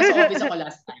 parang nasa office ako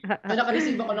last time. So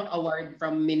naka-receive ako ng award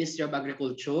from Ministry of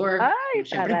Agriculture. Ay,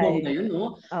 siyempre, bongga yun,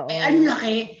 no? Oo. Ang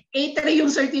laki. A3 yung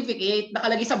certificate,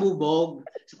 nakalagay sa bubog.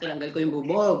 So tinanggal ko yung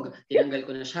bubog. Tinanggal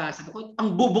ko na siya. Sabi ko,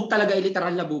 ang bubog talaga ay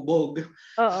literal na bubog.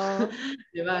 Oo.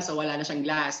 Diba? So wala na siyang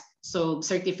glass. So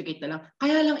certificate na lang.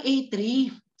 Kaya lang A3.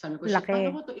 Sabi ko,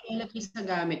 paano ko ito ilalagay sa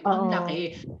gamit? Ang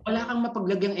laki. Wala kang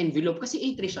mapaglagyang envelope kasi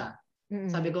A3 siya.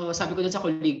 Sabi ko dun sa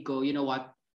colleague ko, you know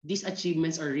what? These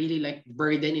achievements are really like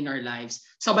burden in our lives.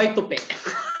 Sabay tupi.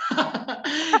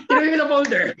 Tinuwi ko na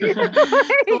folder.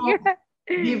 So,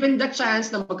 given the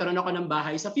chance na magkaroon ako ng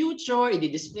bahay sa future,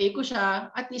 i-display ko siya,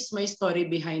 at least my story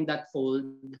behind that fold.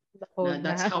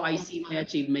 That's how I see my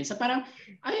achievements. So parang,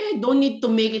 I don't need to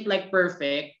make it like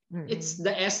perfect. It's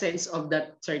the essence of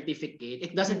that certificate.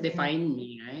 It doesn't define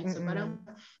me, right? So parang,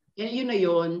 yun na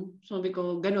yun. Sabi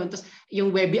ko, ganun. Tapos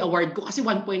yung Webby Award ko kasi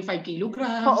 1.5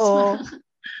 kilograms. Oo.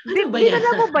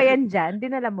 Dinala mo ba yan dyan?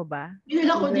 Dinala mo ba?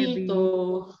 Dinala ko dito.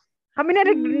 Kami na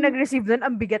nag-receive doon,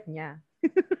 ang bigat niya.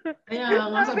 Kaya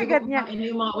nga, sabi ko,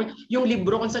 yung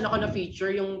libro kung saan ako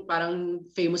na-feature, yung parang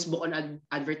famous book on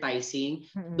advertising.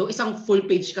 Do isang full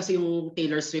page kasi yung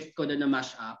Taylor Swift ko doon na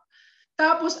mash up.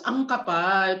 Tapos, ang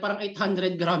kapal, parang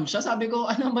 800 grams siya. Sabi ko,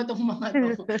 ano ba itong mga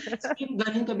to? So,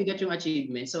 ganun kabigat yung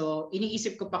achievement. So,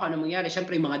 iniisip ko pa kung ano mangyari.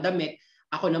 Siyempre, yung mga damit,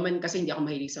 ako naman kasi hindi ako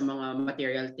mahilig sa mga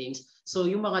material things. So,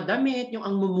 yung mga damit, yung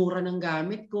ang mumura ng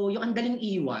gamit ko, yung ang daling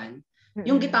iwan.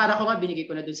 Yung gitara ko nga, binigay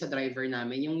ko na dun sa driver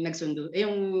namin. Yung nagsundo,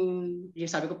 yung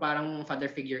sabi ko parang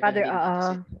father figure.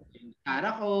 Yung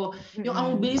gitara ko. Yung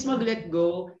ang bilis mag-let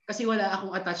go kasi wala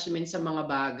akong attachment sa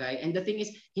mga bagay. And the thing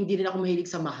is, hindi rin ako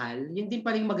mahilig sa mahal. Yun din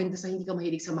pa rin maganda sa hindi ka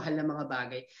mahilig sa mahal na mga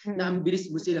bagay na ang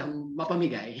bilis mo silang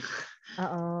mapamigay.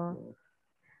 Oo.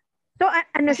 So,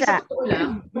 ano kasi siya? Sa totoo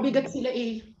lang, mabigat sila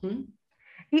eh.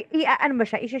 Ano ba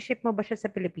siya? I-ship mo ba siya sa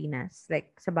Pilipinas?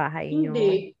 Like, sa bahay niyo?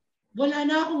 Hindi. Wala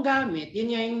na akong gamit.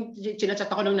 Yun yung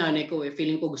chinachat ako ng nanay ko eh.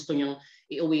 Feeling ko gusto niyang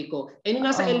iuwi ko. Eh nung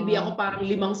nasa LB ako, parang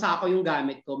 5 sako yung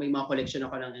gamit ko. May mga collection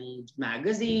ako ng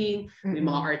magazine, may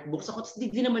mga art books ako. Tapos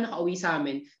di naman nakauwi sa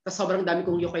amin. Tapos sobrang dami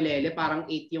kong ukulele. Parang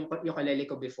 8 yung ukulele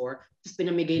ko before. Tapos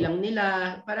pinamigay lang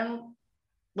nila. Parang,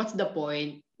 what's the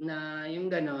point? Na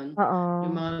yung ganon.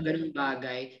 Yung mga ganong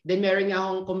bagay. Then meron nga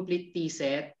akong complete tea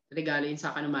set. Regalo yun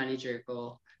sa akin ng manager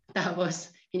ko.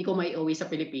 Tapos, hindi ko maiuwi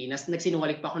sa Pilipinas.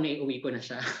 Nagsinungaling pa ako na iuwi ko na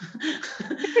siya.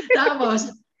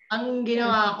 Tapos, ang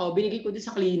ginawa ko, binigay ko din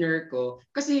sa cleaner ko.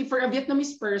 Kasi for a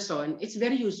Vietnamese person, it's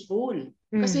very useful.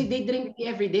 Kasi they drink tea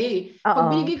every day.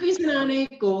 Pag binigay ko yung sa nanay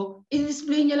ko,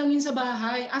 i-display niya lang yun sa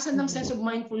bahay. Asan ng sense of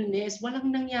mindfulness? Walang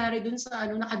nangyari dun sa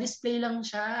naka-display lang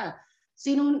siya.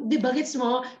 Di ba gets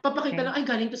mo? Papakita lang, ay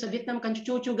galing to sa Vietnam,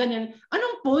 kanchuchu, ganyan.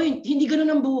 Anong point? Hindi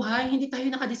ganun ang buhay. Hindi tayo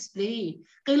naka-display.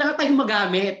 Kailangan tayong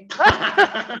magamit.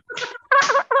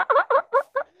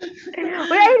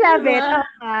 Well, I love Diba? it.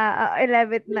 I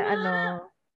love it na Diba? ano.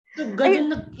 So, Ay, ganyan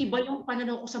nag-iba yung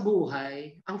pananaw ko sa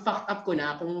buhay. Ang fucked up ko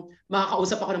na kung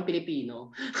makakausap ako ng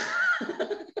Pilipino.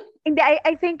 hindi,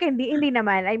 I think hindi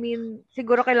naman. I mean,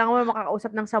 siguro kailangan mo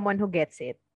makakausap ng someone who gets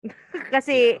it.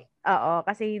 Kasi, Yeah.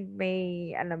 kasi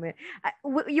may, alam mo,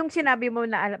 yung sinabi mo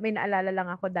na may naalala lang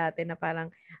ako dati na parang,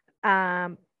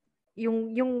 um,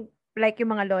 yung like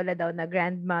yung mga lola daw na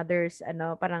grandmothers,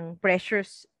 parang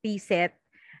precious tea set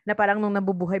na parang nung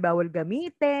nabubuhay bawal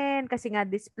gamitin kasi nga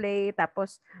display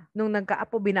tapos nung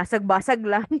nagkaapo binasag-basag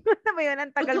lang. Ano ba yun?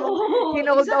 Ang tagal mong Totoo.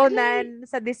 hinold Exactly. onan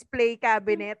sa display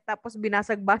cabinet tapos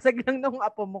binasag-basag lang nung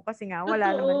apo mo kasi nga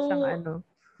wala naman siyang Totoo. ano.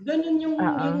 Ganun yung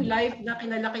Oo. life na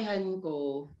kinalakihan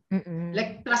ko. Mm-mm.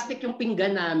 Like, plastic yung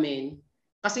pinggan namin.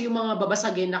 Kasi yung mga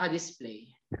babasagin naka-display.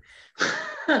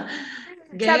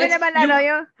 Sabi Gets? naman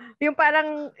yung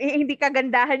parang hindi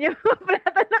kagandahan yung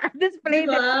plato Di naka-display,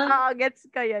 di ba? ba? Oo, gets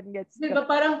ko yun, gets Di ko. ba?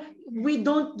 Parang, we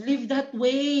don't live that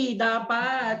way.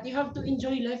 Dapat. You have to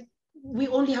enjoy life. We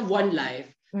only have one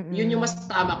life. Yun yung mas Mm-mm.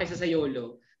 tama kaysa sa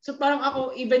YOLO. So parang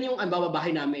ako, even yung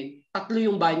bababahay namin, 3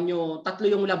 yung banyo, 3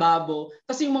 yung lababo.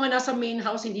 Kasi yung mga nasa main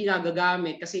house hindi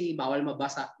nagagamit kasi bawal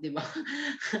mabasa, di ba?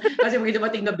 Kasi pag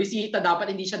dumating na bisita,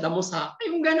 dapat hindi siya damusa.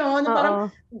 Yung gano'n, parang,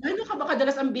 Oo. gano'n ka ba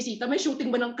kadalas ang bisita? May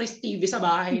shooting ba ng Chris TV sa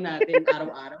bahay natin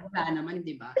araw-araw? Wala naman,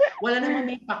 di ba? Wala naman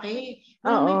may pake.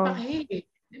 Walang may Oo. pake.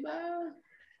 Di ba?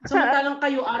 Samantalang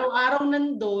kayo, araw-araw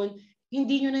nandun,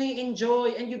 hindi nyo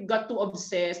na-enjoy and you got to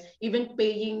obsess, even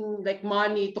paying like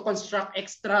money to construct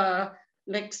extra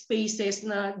like spaces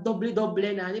na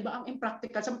doble-doble na, di ba? Ang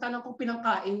impractical. Samantalang kung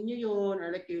pinangkain nyo yun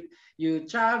or like you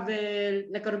travel,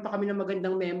 nagkaroon pa kami ng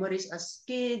magandang memories as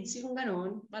kids, yung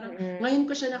ganun. Parang Mm-mm. ngayon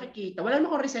ko siya nakikita. Wala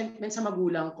naman akong resentment sa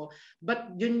magulang ko.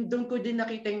 But yun, doon ko din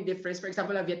nakita yung difference. For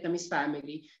example, a Vietnamese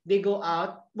family, they go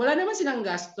out, wala naman silang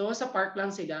gasto, sa park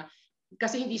lang sila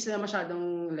kasi hindi sila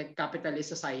masyadong like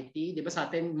capitalist society, 'di ba?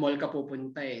 Sa atin mall ka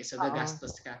pupunta so Oo.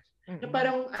 gagastos ka. Na Mm-mm.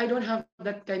 parang I don't have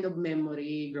that kind of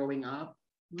memory growing up.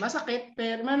 Masakit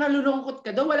pero nalulungkot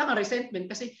ka daw, wala kang resentment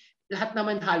kasi lahat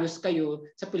naman halos kayo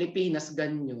sa Pilipinas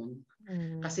ganyan.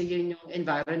 Mm. Kasi yun yung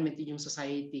environment, yun yung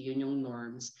society, yun yung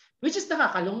norms. Which is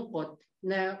nakakalungkot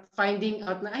na finding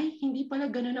out na ay hindi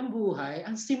pala ganun ang buhay.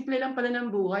 Ang simple lang pala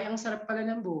ng buhay, ang sarap pala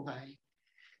ng buhay.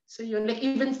 So yun, like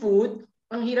even food,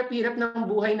 ang hirap-hirap ng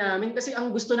buhay namin kasi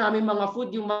ang gusto namin mga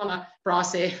food, yung mga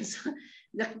process.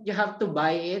 You have to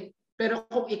buy it. Pero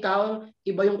kung ikaw,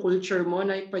 iba yung culture mo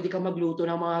na pwede ka magluto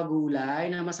ng mga gulay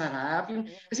na masarap.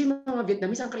 Kasi mga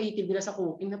Vietnamese, ang creative nila sa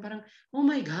cooking na parang, oh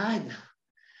my God,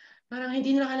 parang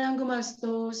hindi nila kailangan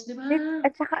gumastos, di ba?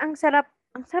 At saka ang sarap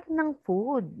ng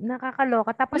food.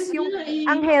 Nakakaloka. Tapos Yun yung nga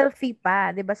ang eh. healthy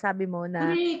pa, 'di ba sabi mo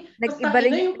na Correct. Tapos nag-iba tangina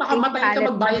rin yung yung taste pakamatay ka palette ng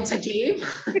magbayad sa gym.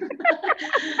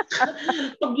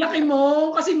 Paglaki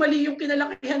mo, kasi mali yung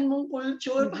kinalakihan mong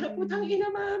culture. Para putang Mm-mm. ina,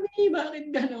 mami, bakit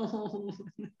gano'n?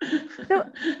 So,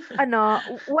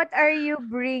 what are you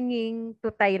bringing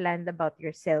to Thailand about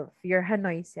yourself, your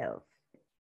Hanoi self?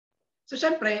 So,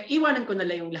 syempre, iwanan ko na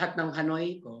lang yung lahat ng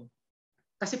Hanoi ko.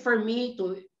 Kasi for me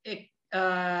to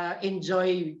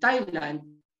enjoy Thailand,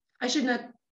 I should not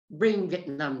bring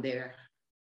Vietnam there.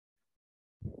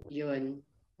 Yun.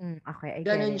 Okay, I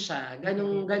get Ganon it. siya. I get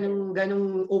it.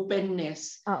 Ganong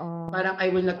openness. Oo. Parang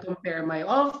I will not compare my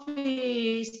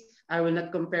office, I will not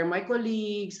compare my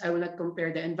colleagues, I will not compare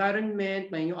the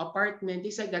environment, my new apartment,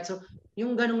 things like that. So,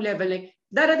 yung ganong level, like,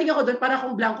 darating ako doon para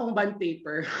akong blankong bond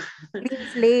paper. Clean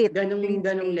slate. Clean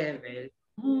ganong slate. level.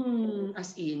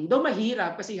 As in. Though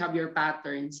mahirap kasi you have your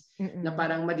patterns na Mm-mm.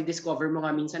 parang madidiscover mo nga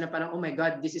minsan na parang, oh my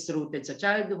God, this is rooted sa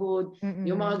childhood.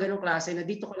 Yung mga Mm-mm. ganong klase na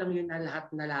dito ko lang yun na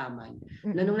lahat nalaman.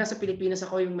 Na nung Mm-mm. nasa Pilipinas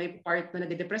ako, yung may part na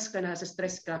nade-depress ka, nasa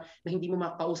stress ka, na hindi mo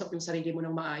makausap yung sarili mo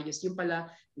ng maayos. Yun pala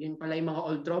yung mga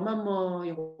old trauma mo,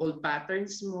 yung old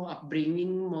patterns mo,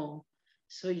 upbringing mo.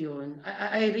 So yun.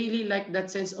 I really like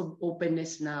that sense of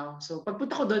openness now. So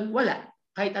pagpunta ko doon, wala.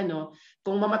 Kahit ano.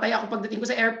 Kung mamatay ako pagdating ko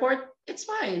sa airport, it's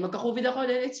fine. Magka-COVID ako,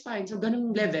 then it's fine. So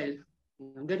ganung level.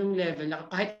 Ganung level.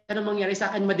 Kahit anong mangyari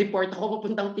sa akin, ma-deport ako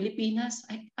papuntang Pilipinas,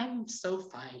 I'm so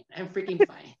fine. I'm freaking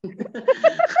fine.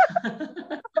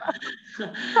 So,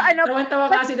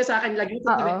 Tawan-tawa but, kasi na sa akin lagi.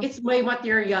 oo. It's my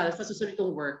material sa susunod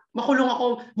kong work. Makulong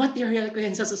ako, material ko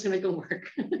yan sa susunod kong work.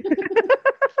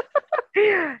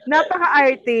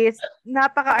 Napaka-artist.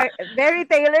 Very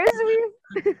Taylor Swift.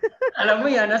 Alam mo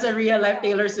yan, nasa real life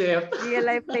Taylor Swift. Real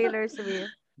life Taylor Swift.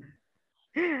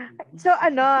 So,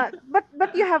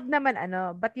 but you have naman,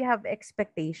 but you have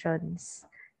expectations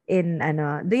in,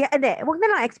 wag na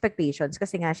lang expectations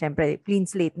kasi nga, syempre, clean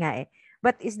slate nga eh.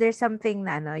 But is there something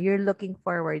na, you're looking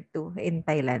forward to in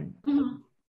Thailand?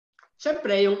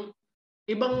 syempre, yung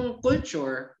ibang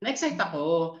culture, na-excite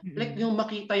ako. Like, yung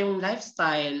makita yung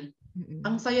lifestyle.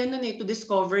 Ang saya nun to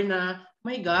discover na,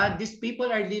 my God, these people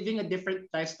are living a different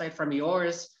lifestyle from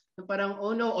yours. Na parang,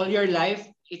 oh no, all your life,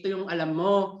 ito yung alam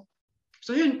mo.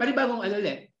 So yun, panibagong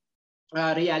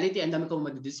reality, ang dami kong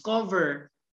madidiscover.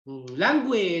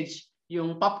 Language,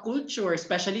 yung pop culture,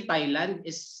 especially Thailand,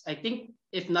 is, I think,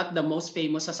 if not the most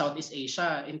famous sa Southeast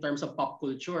Asia in terms of pop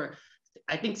culture.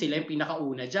 I think sila yung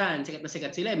pinakauna dyan. Sikat na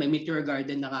sikat sila. May Meteor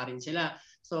Garden na ka rin sila.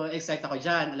 So, excited ako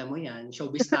dyan. Alam mo yan,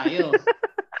 showbiz tayo.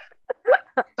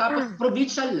 Tapos,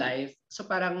 provincial life. So,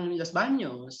 parang Los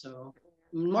Baños. So,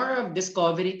 more of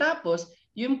discovery. Tapos,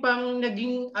 yung pang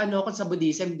naging ko sa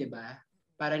Buddhism, di ba?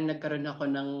 Parang nagkaroon ako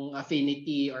ng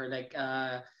affinity or like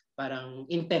parang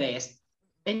interest.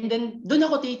 And then, doon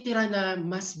ako titira na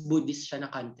mas Buddhist siya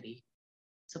na country.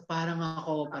 So, parang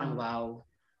wow.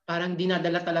 Parang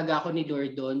dinadala talaga ako ni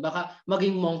Lord doon. Baka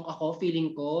maging monk ako,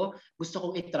 feeling ko, gusto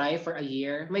kong i-try for a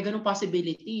year. May ganung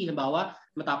possibility. Halimbawa,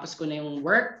 matapos ko na yung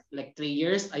work, like 3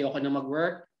 years, ayoko na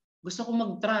mag-work. Gusto kong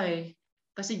mag-try.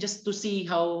 Kasi just to see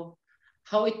how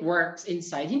it works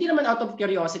inside. Hindi naman out of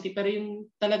curiosity, pero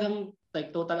yung talagang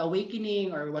like total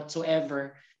awakening or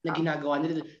whatsoever na ginagawa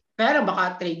nila. Pero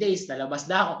baka 3 days, lalabas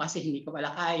na ako kasi hindi ko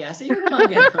pala kaya. So yung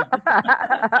mga ganun.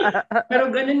 Pero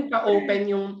ganun ka-open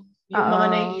yung mga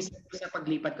naiisip ko sa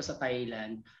paglipat ko sa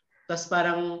Thailand. Tapos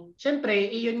parang,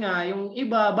 syempre, yun nga, yung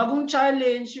iba, bagong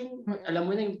challenge, yung alam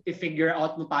mo na yung i-figure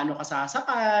out mo paano ka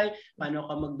sasakay, paano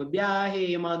ka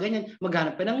magbabiyahe, yung mga ganyan,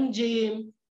 maghanap ka ng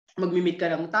gym, mag-meet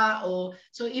ka ng tao.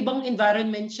 So, ibang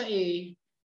environment siya eh.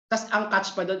 Tapos ang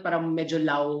catch pa doon, parang medyo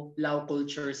Lao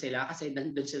culture sila kasi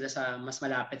doon sila sa mas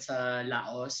malapit sa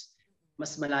Laos.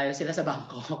 Mas malayo sila sa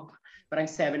Bangkok. Parang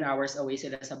 7 hours away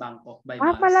sila sa Bangkok by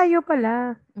bus. Malayo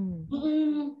pala.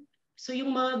 So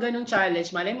yung mga ganong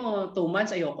challenge, malay mo, 2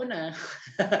 months, ayoko na.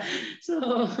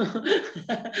 So,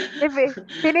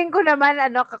 feeling ko naman,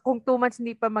 kung 2 months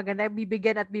hindi pa maganda,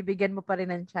 bibigyan mo pa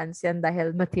rin ng chance yan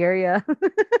dahil material.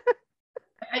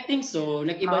 I think so.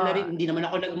 Nag-iba na rin, hindi naman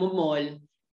ako nagmo-mall.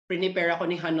 Prepare ako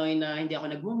ni Hanoi na hindi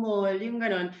ako nagmo-mall, yung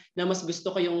gano'n, na mas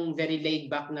gusto ko yung very laid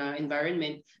back na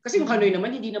environment. Kasi yung Hanoi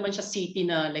naman, hindi naman siya city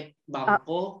na like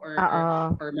Bangkok or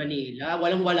Manila.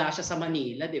 Walang-wala siya sa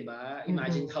Manila, di ba?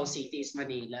 Imagine how city is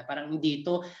Manila. Parang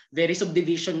dito, very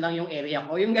subdivision lang yung area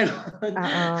ko, yung gano'n.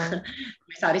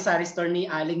 May sari-sari store ni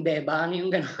Aling Bebang,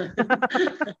 yung gano'n.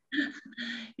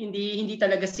 hindi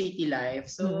talaga city life.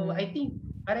 So, I think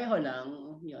pareho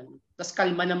lang, yun. Tapos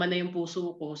kalma naman na yung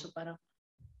puso ko. So parang,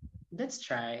 let's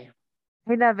try.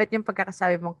 I love it yung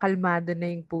pagkakasabi mong kalmado na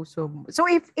yung puso mo. So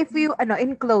if you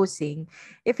in closing,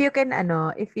 if you can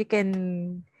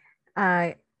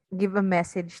give a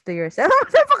message to yourself.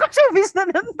 Napaka-showbiz na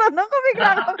ng tanong ko.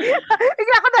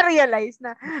 Bigla ko na-realize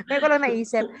na. Ngayon ko lang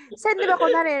naisip. Sen, di ba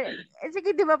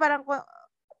sige, di ba parang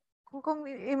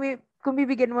kung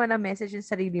bibigyan mo na message yung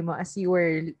sarili mo as you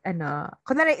were,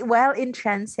 kunwari, while in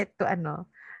transit to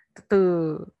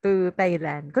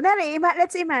Thailand. Kunwari,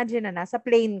 let's imagine na nasa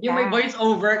plane ka. Yung may voice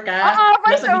over ka. Oo,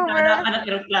 voice over. Nasa bitana ka ng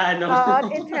aeroplano. Oo,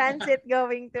 in transit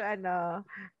going to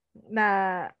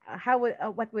na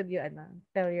what would you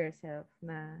tell yourself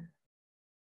na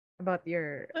about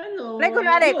your like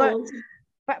kunwari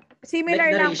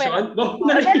similar like lang pero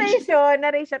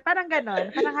narration parang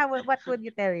ganon, parang what would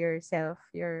you tell yourself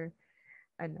your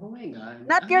oh my God.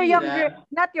 Not your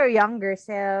younger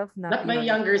self. Not my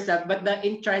younger self, but the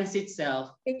in transit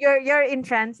self. Your in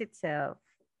transit self.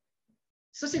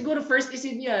 So siguro first is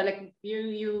like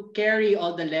you carry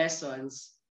all the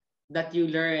lessons that you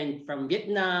learned from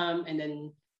Vietnam, and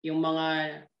then yung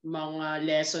mga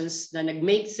lessons na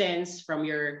nag-make sense from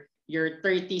your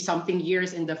 30-something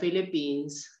years in the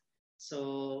Philippines.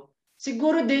 So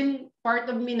siguro din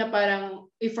part of me na parang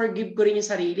i-forgive ko rin yung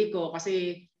sarili ko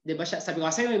kasi 'di ba sabi ko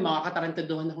kasi may mga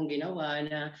katarantaduhan akong ginawa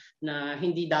na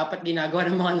hindi dapat ginagawa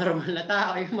ng mga normal na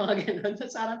tao, yung mga gano'n.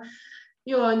 So parang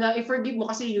yun, na i-forgive mo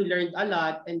kasi you learned a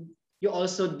lot and you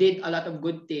also did a lot of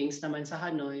good things naman sa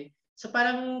Hanoi. So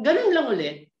parang ganun lang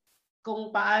ulit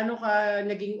kung paano ka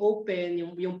naging open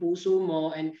yung puso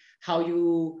mo and how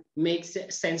you make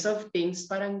sense of things,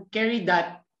 parang carry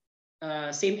that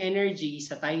same energy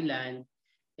sa Thailand.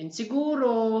 And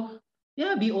siguro,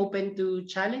 be open to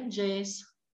challenges.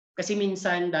 Kasi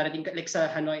minsan darating like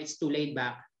sa Hanoi, it's too laid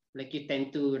back. Like you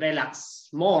tend to relax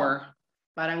more.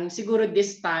 Parang siguro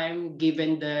this time,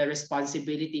 given the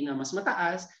responsibility na mas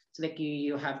mataas, it's like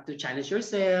you have to challenge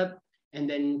yourself and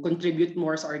then contribute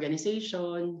more sa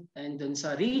organization and dun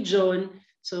sa region.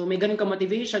 So may ganun ka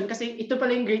motivation kasi ito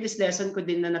pala yung greatest lesson ko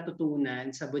din na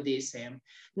natutunan sa Buddhism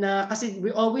na kasi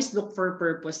we always look for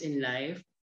purpose in life.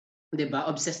 'Di ba?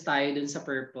 Obsessed tayo dun sa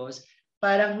purpose.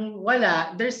 Parang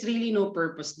wala, there's really no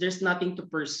purpose. There's nothing to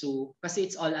pursue kasi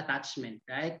it's all attachment,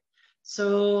 right?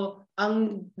 So,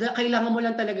 kailangan mo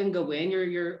lang talagang gawin,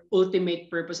 your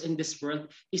ultimate purpose in this world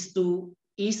is to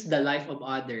ease the life of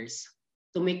others,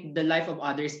 to make the life of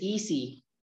others easy.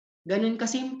 Ganun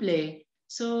kasimple.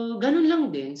 So, ganun lang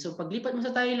din. So, paglipat mo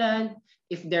sa Thailand,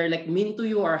 if they're like mean to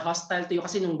you or hostile to you,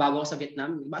 kasi nung bago ako sa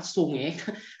Vietnam, diba, sungit.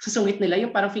 Sungit nila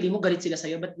yung parang feeling mo galit sila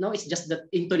sa'yo, but no, it's just the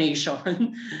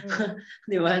intonation.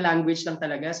 Di ba? Language lang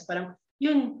talaga. So, parang,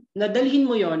 yun, nadalhin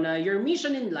mo yon na your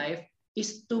mission in life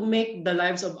is to make the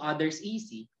lives of others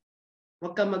easy.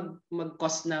 Huwag ka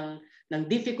mag-cause ng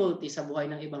difficulty sa buhay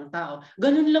ng ibang tao.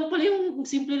 Ganun lang pala yung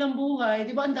simple lang buhay.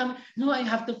 Di ba? Ang dami, no, I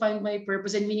have to find my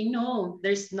purpose and meaning. No,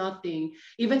 there's nothing.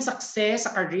 Even success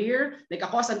sa career, like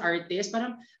ako as an artist,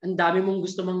 parang ang dami mong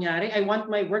gusto mangyari. I want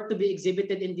my work to be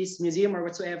exhibited in this museum or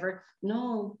whatsoever.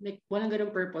 No, like walang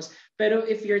ganung purpose. Pero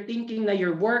if you're thinking na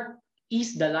your work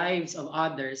is the lives of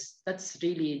others, that's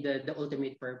really the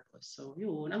ultimate purpose. So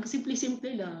yun, ang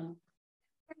simple-simple lang.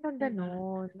 Ang ganda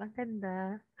nun. Ang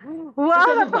ganda.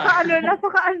 Wow, napaka-ano.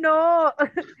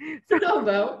 Totoo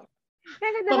ba?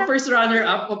 Pang first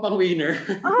runner-up o pang winner?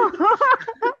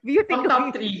 Pang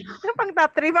top 3. Pang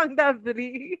top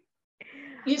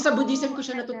 3. Sa Buddhism ko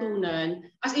siya natutunan.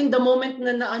 As in the moment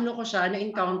na naano ko siya,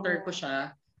 na-encounter ko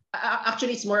siya,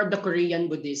 actually it's more of the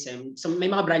Korean Buddhism. So may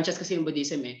mga branches kasi yung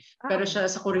Buddhism eh. Pero siya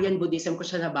sa Korean Buddhism ko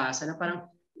siya nabasa na parang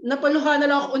napaluha na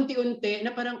lang ako unti-unti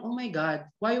na parang, oh my God,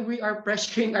 why we are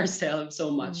pressuring ourselves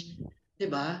so much?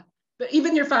 Diba? But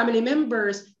even your family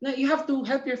members, na you have to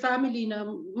help your family na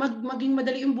maging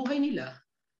madali yung buhay nila.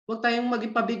 Huwag tayong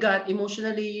maging pabigat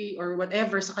emotionally or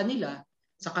whatever sa kanila,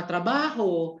 sa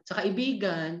katrabaho, sa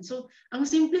kaibigan. So, ang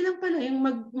simple lang pala, yung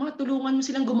matulungan mo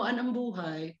silang gumaan ang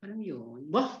buhay. Parang yun.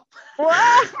 Wow!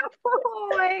 Wow! Oh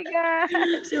my God!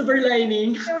 Silver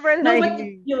lining. Silver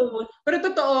lining. No, pero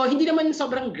totoo, hindi naman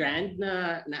sobrang grand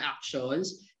na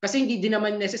actions. Kasi hindi din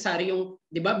naman necessary yung,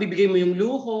 di ba, bibigay mo yung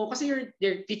luho. Kasi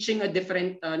you're teaching a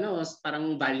different,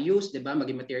 parang values, di ba,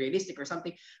 maging materialistic or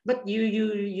something. But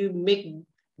you make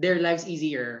their lives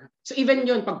easier. So even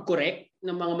yun, pag-correct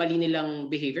ng mga mali nilang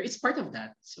behavior, it's part of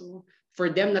that. So for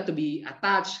them not to be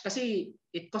attached, kasi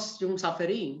it causes yung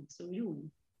suffering. So yun.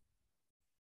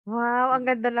 Wow, ang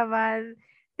ganda naman.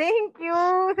 Thank you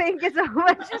so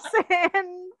much, Sen,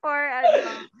 for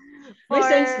May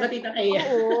sense ba, Tita Kaya?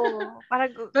 Oo.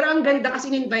 Pero ang ganda kasi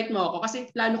in-invite mo ako kasi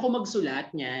plano ko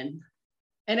magsulat niyan.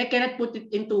 And I cannot put it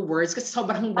into words kasi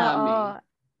sobrang dami.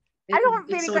 Alam ko,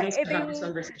 it's so nice to have this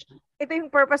conversation. Ito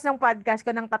yung purpose ng podcast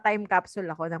ko, ng time capsule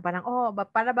ako, ng parang,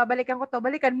 para babalikan ko to,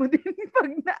 balikan mo din. Pag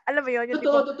alam mo yun.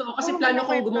 Totoo. Kasi plano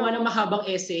kong gumawa ng mahabang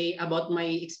essay about my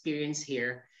experience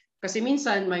here. Kasi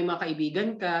minsan may mga kaibigan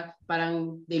ka,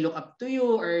 parang they look up to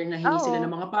you or nahingi sila ng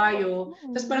mga payo.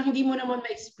 Tapos parang hindi mo naman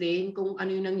ma-explain kung ano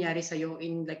yung nangyari sa'yo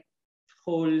in like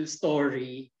whole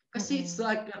story. Kasi it's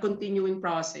like a continuing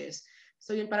process.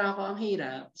 So yun parang ako ang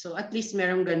hirap. So at least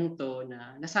merong ganito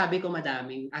na nasabi ko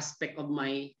madaming aspect of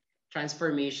my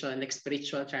transformation, like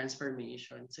spiritual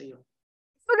transformation. So yun.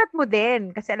 Sulat mo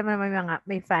din kasi alam mo naman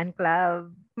may fan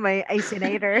club, may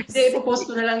Icinators. Hindi, ipopost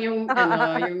ko na lang yung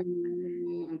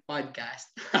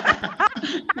podcast.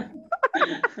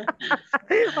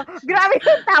 Grabe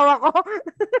yung tawa ko.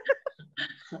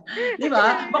 Di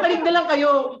ba? Makinig na lang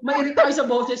kayo. Mairita kayo sa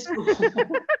boses ko.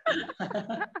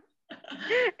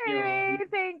 Anyway,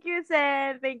 thank you,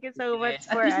 Sen. Thank you so much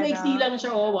for At least maiksi lang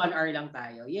siya. 1 hour lang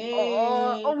tayo. Yay!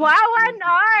 Oh, wow, 1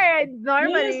 hour!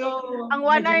 Normally, ang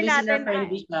 1 hour natin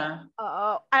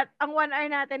at ang 1 hour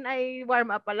natin ay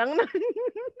warm up pa lang.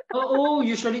 Oo,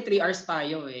 usually 3 hours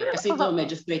tayo eh. Kasi ito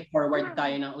medyo straightforward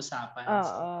tayo ng usapan.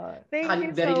 Thank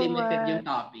you very so limited much. Yung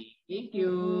topic. Thank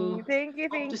you. Thank you.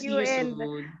 Hope to see you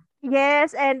soon.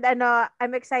 Yes, and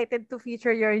I'm excited to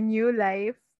feature your new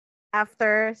life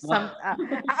after some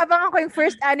abangan ko yung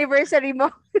first anniversary mo.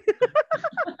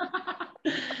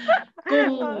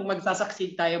 Kung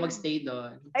magsasucceed tayo, magstay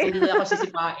doon. Hindi na ako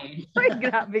sisipain. Ay,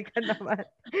 grabe ka naman.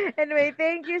 Anyway,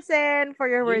 thank you, Sen, for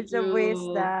your words of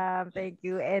wisdom. Thank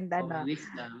you. And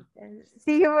wisdom.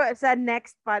 See you sa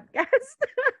next podcast.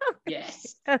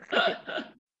 Yes. Okay.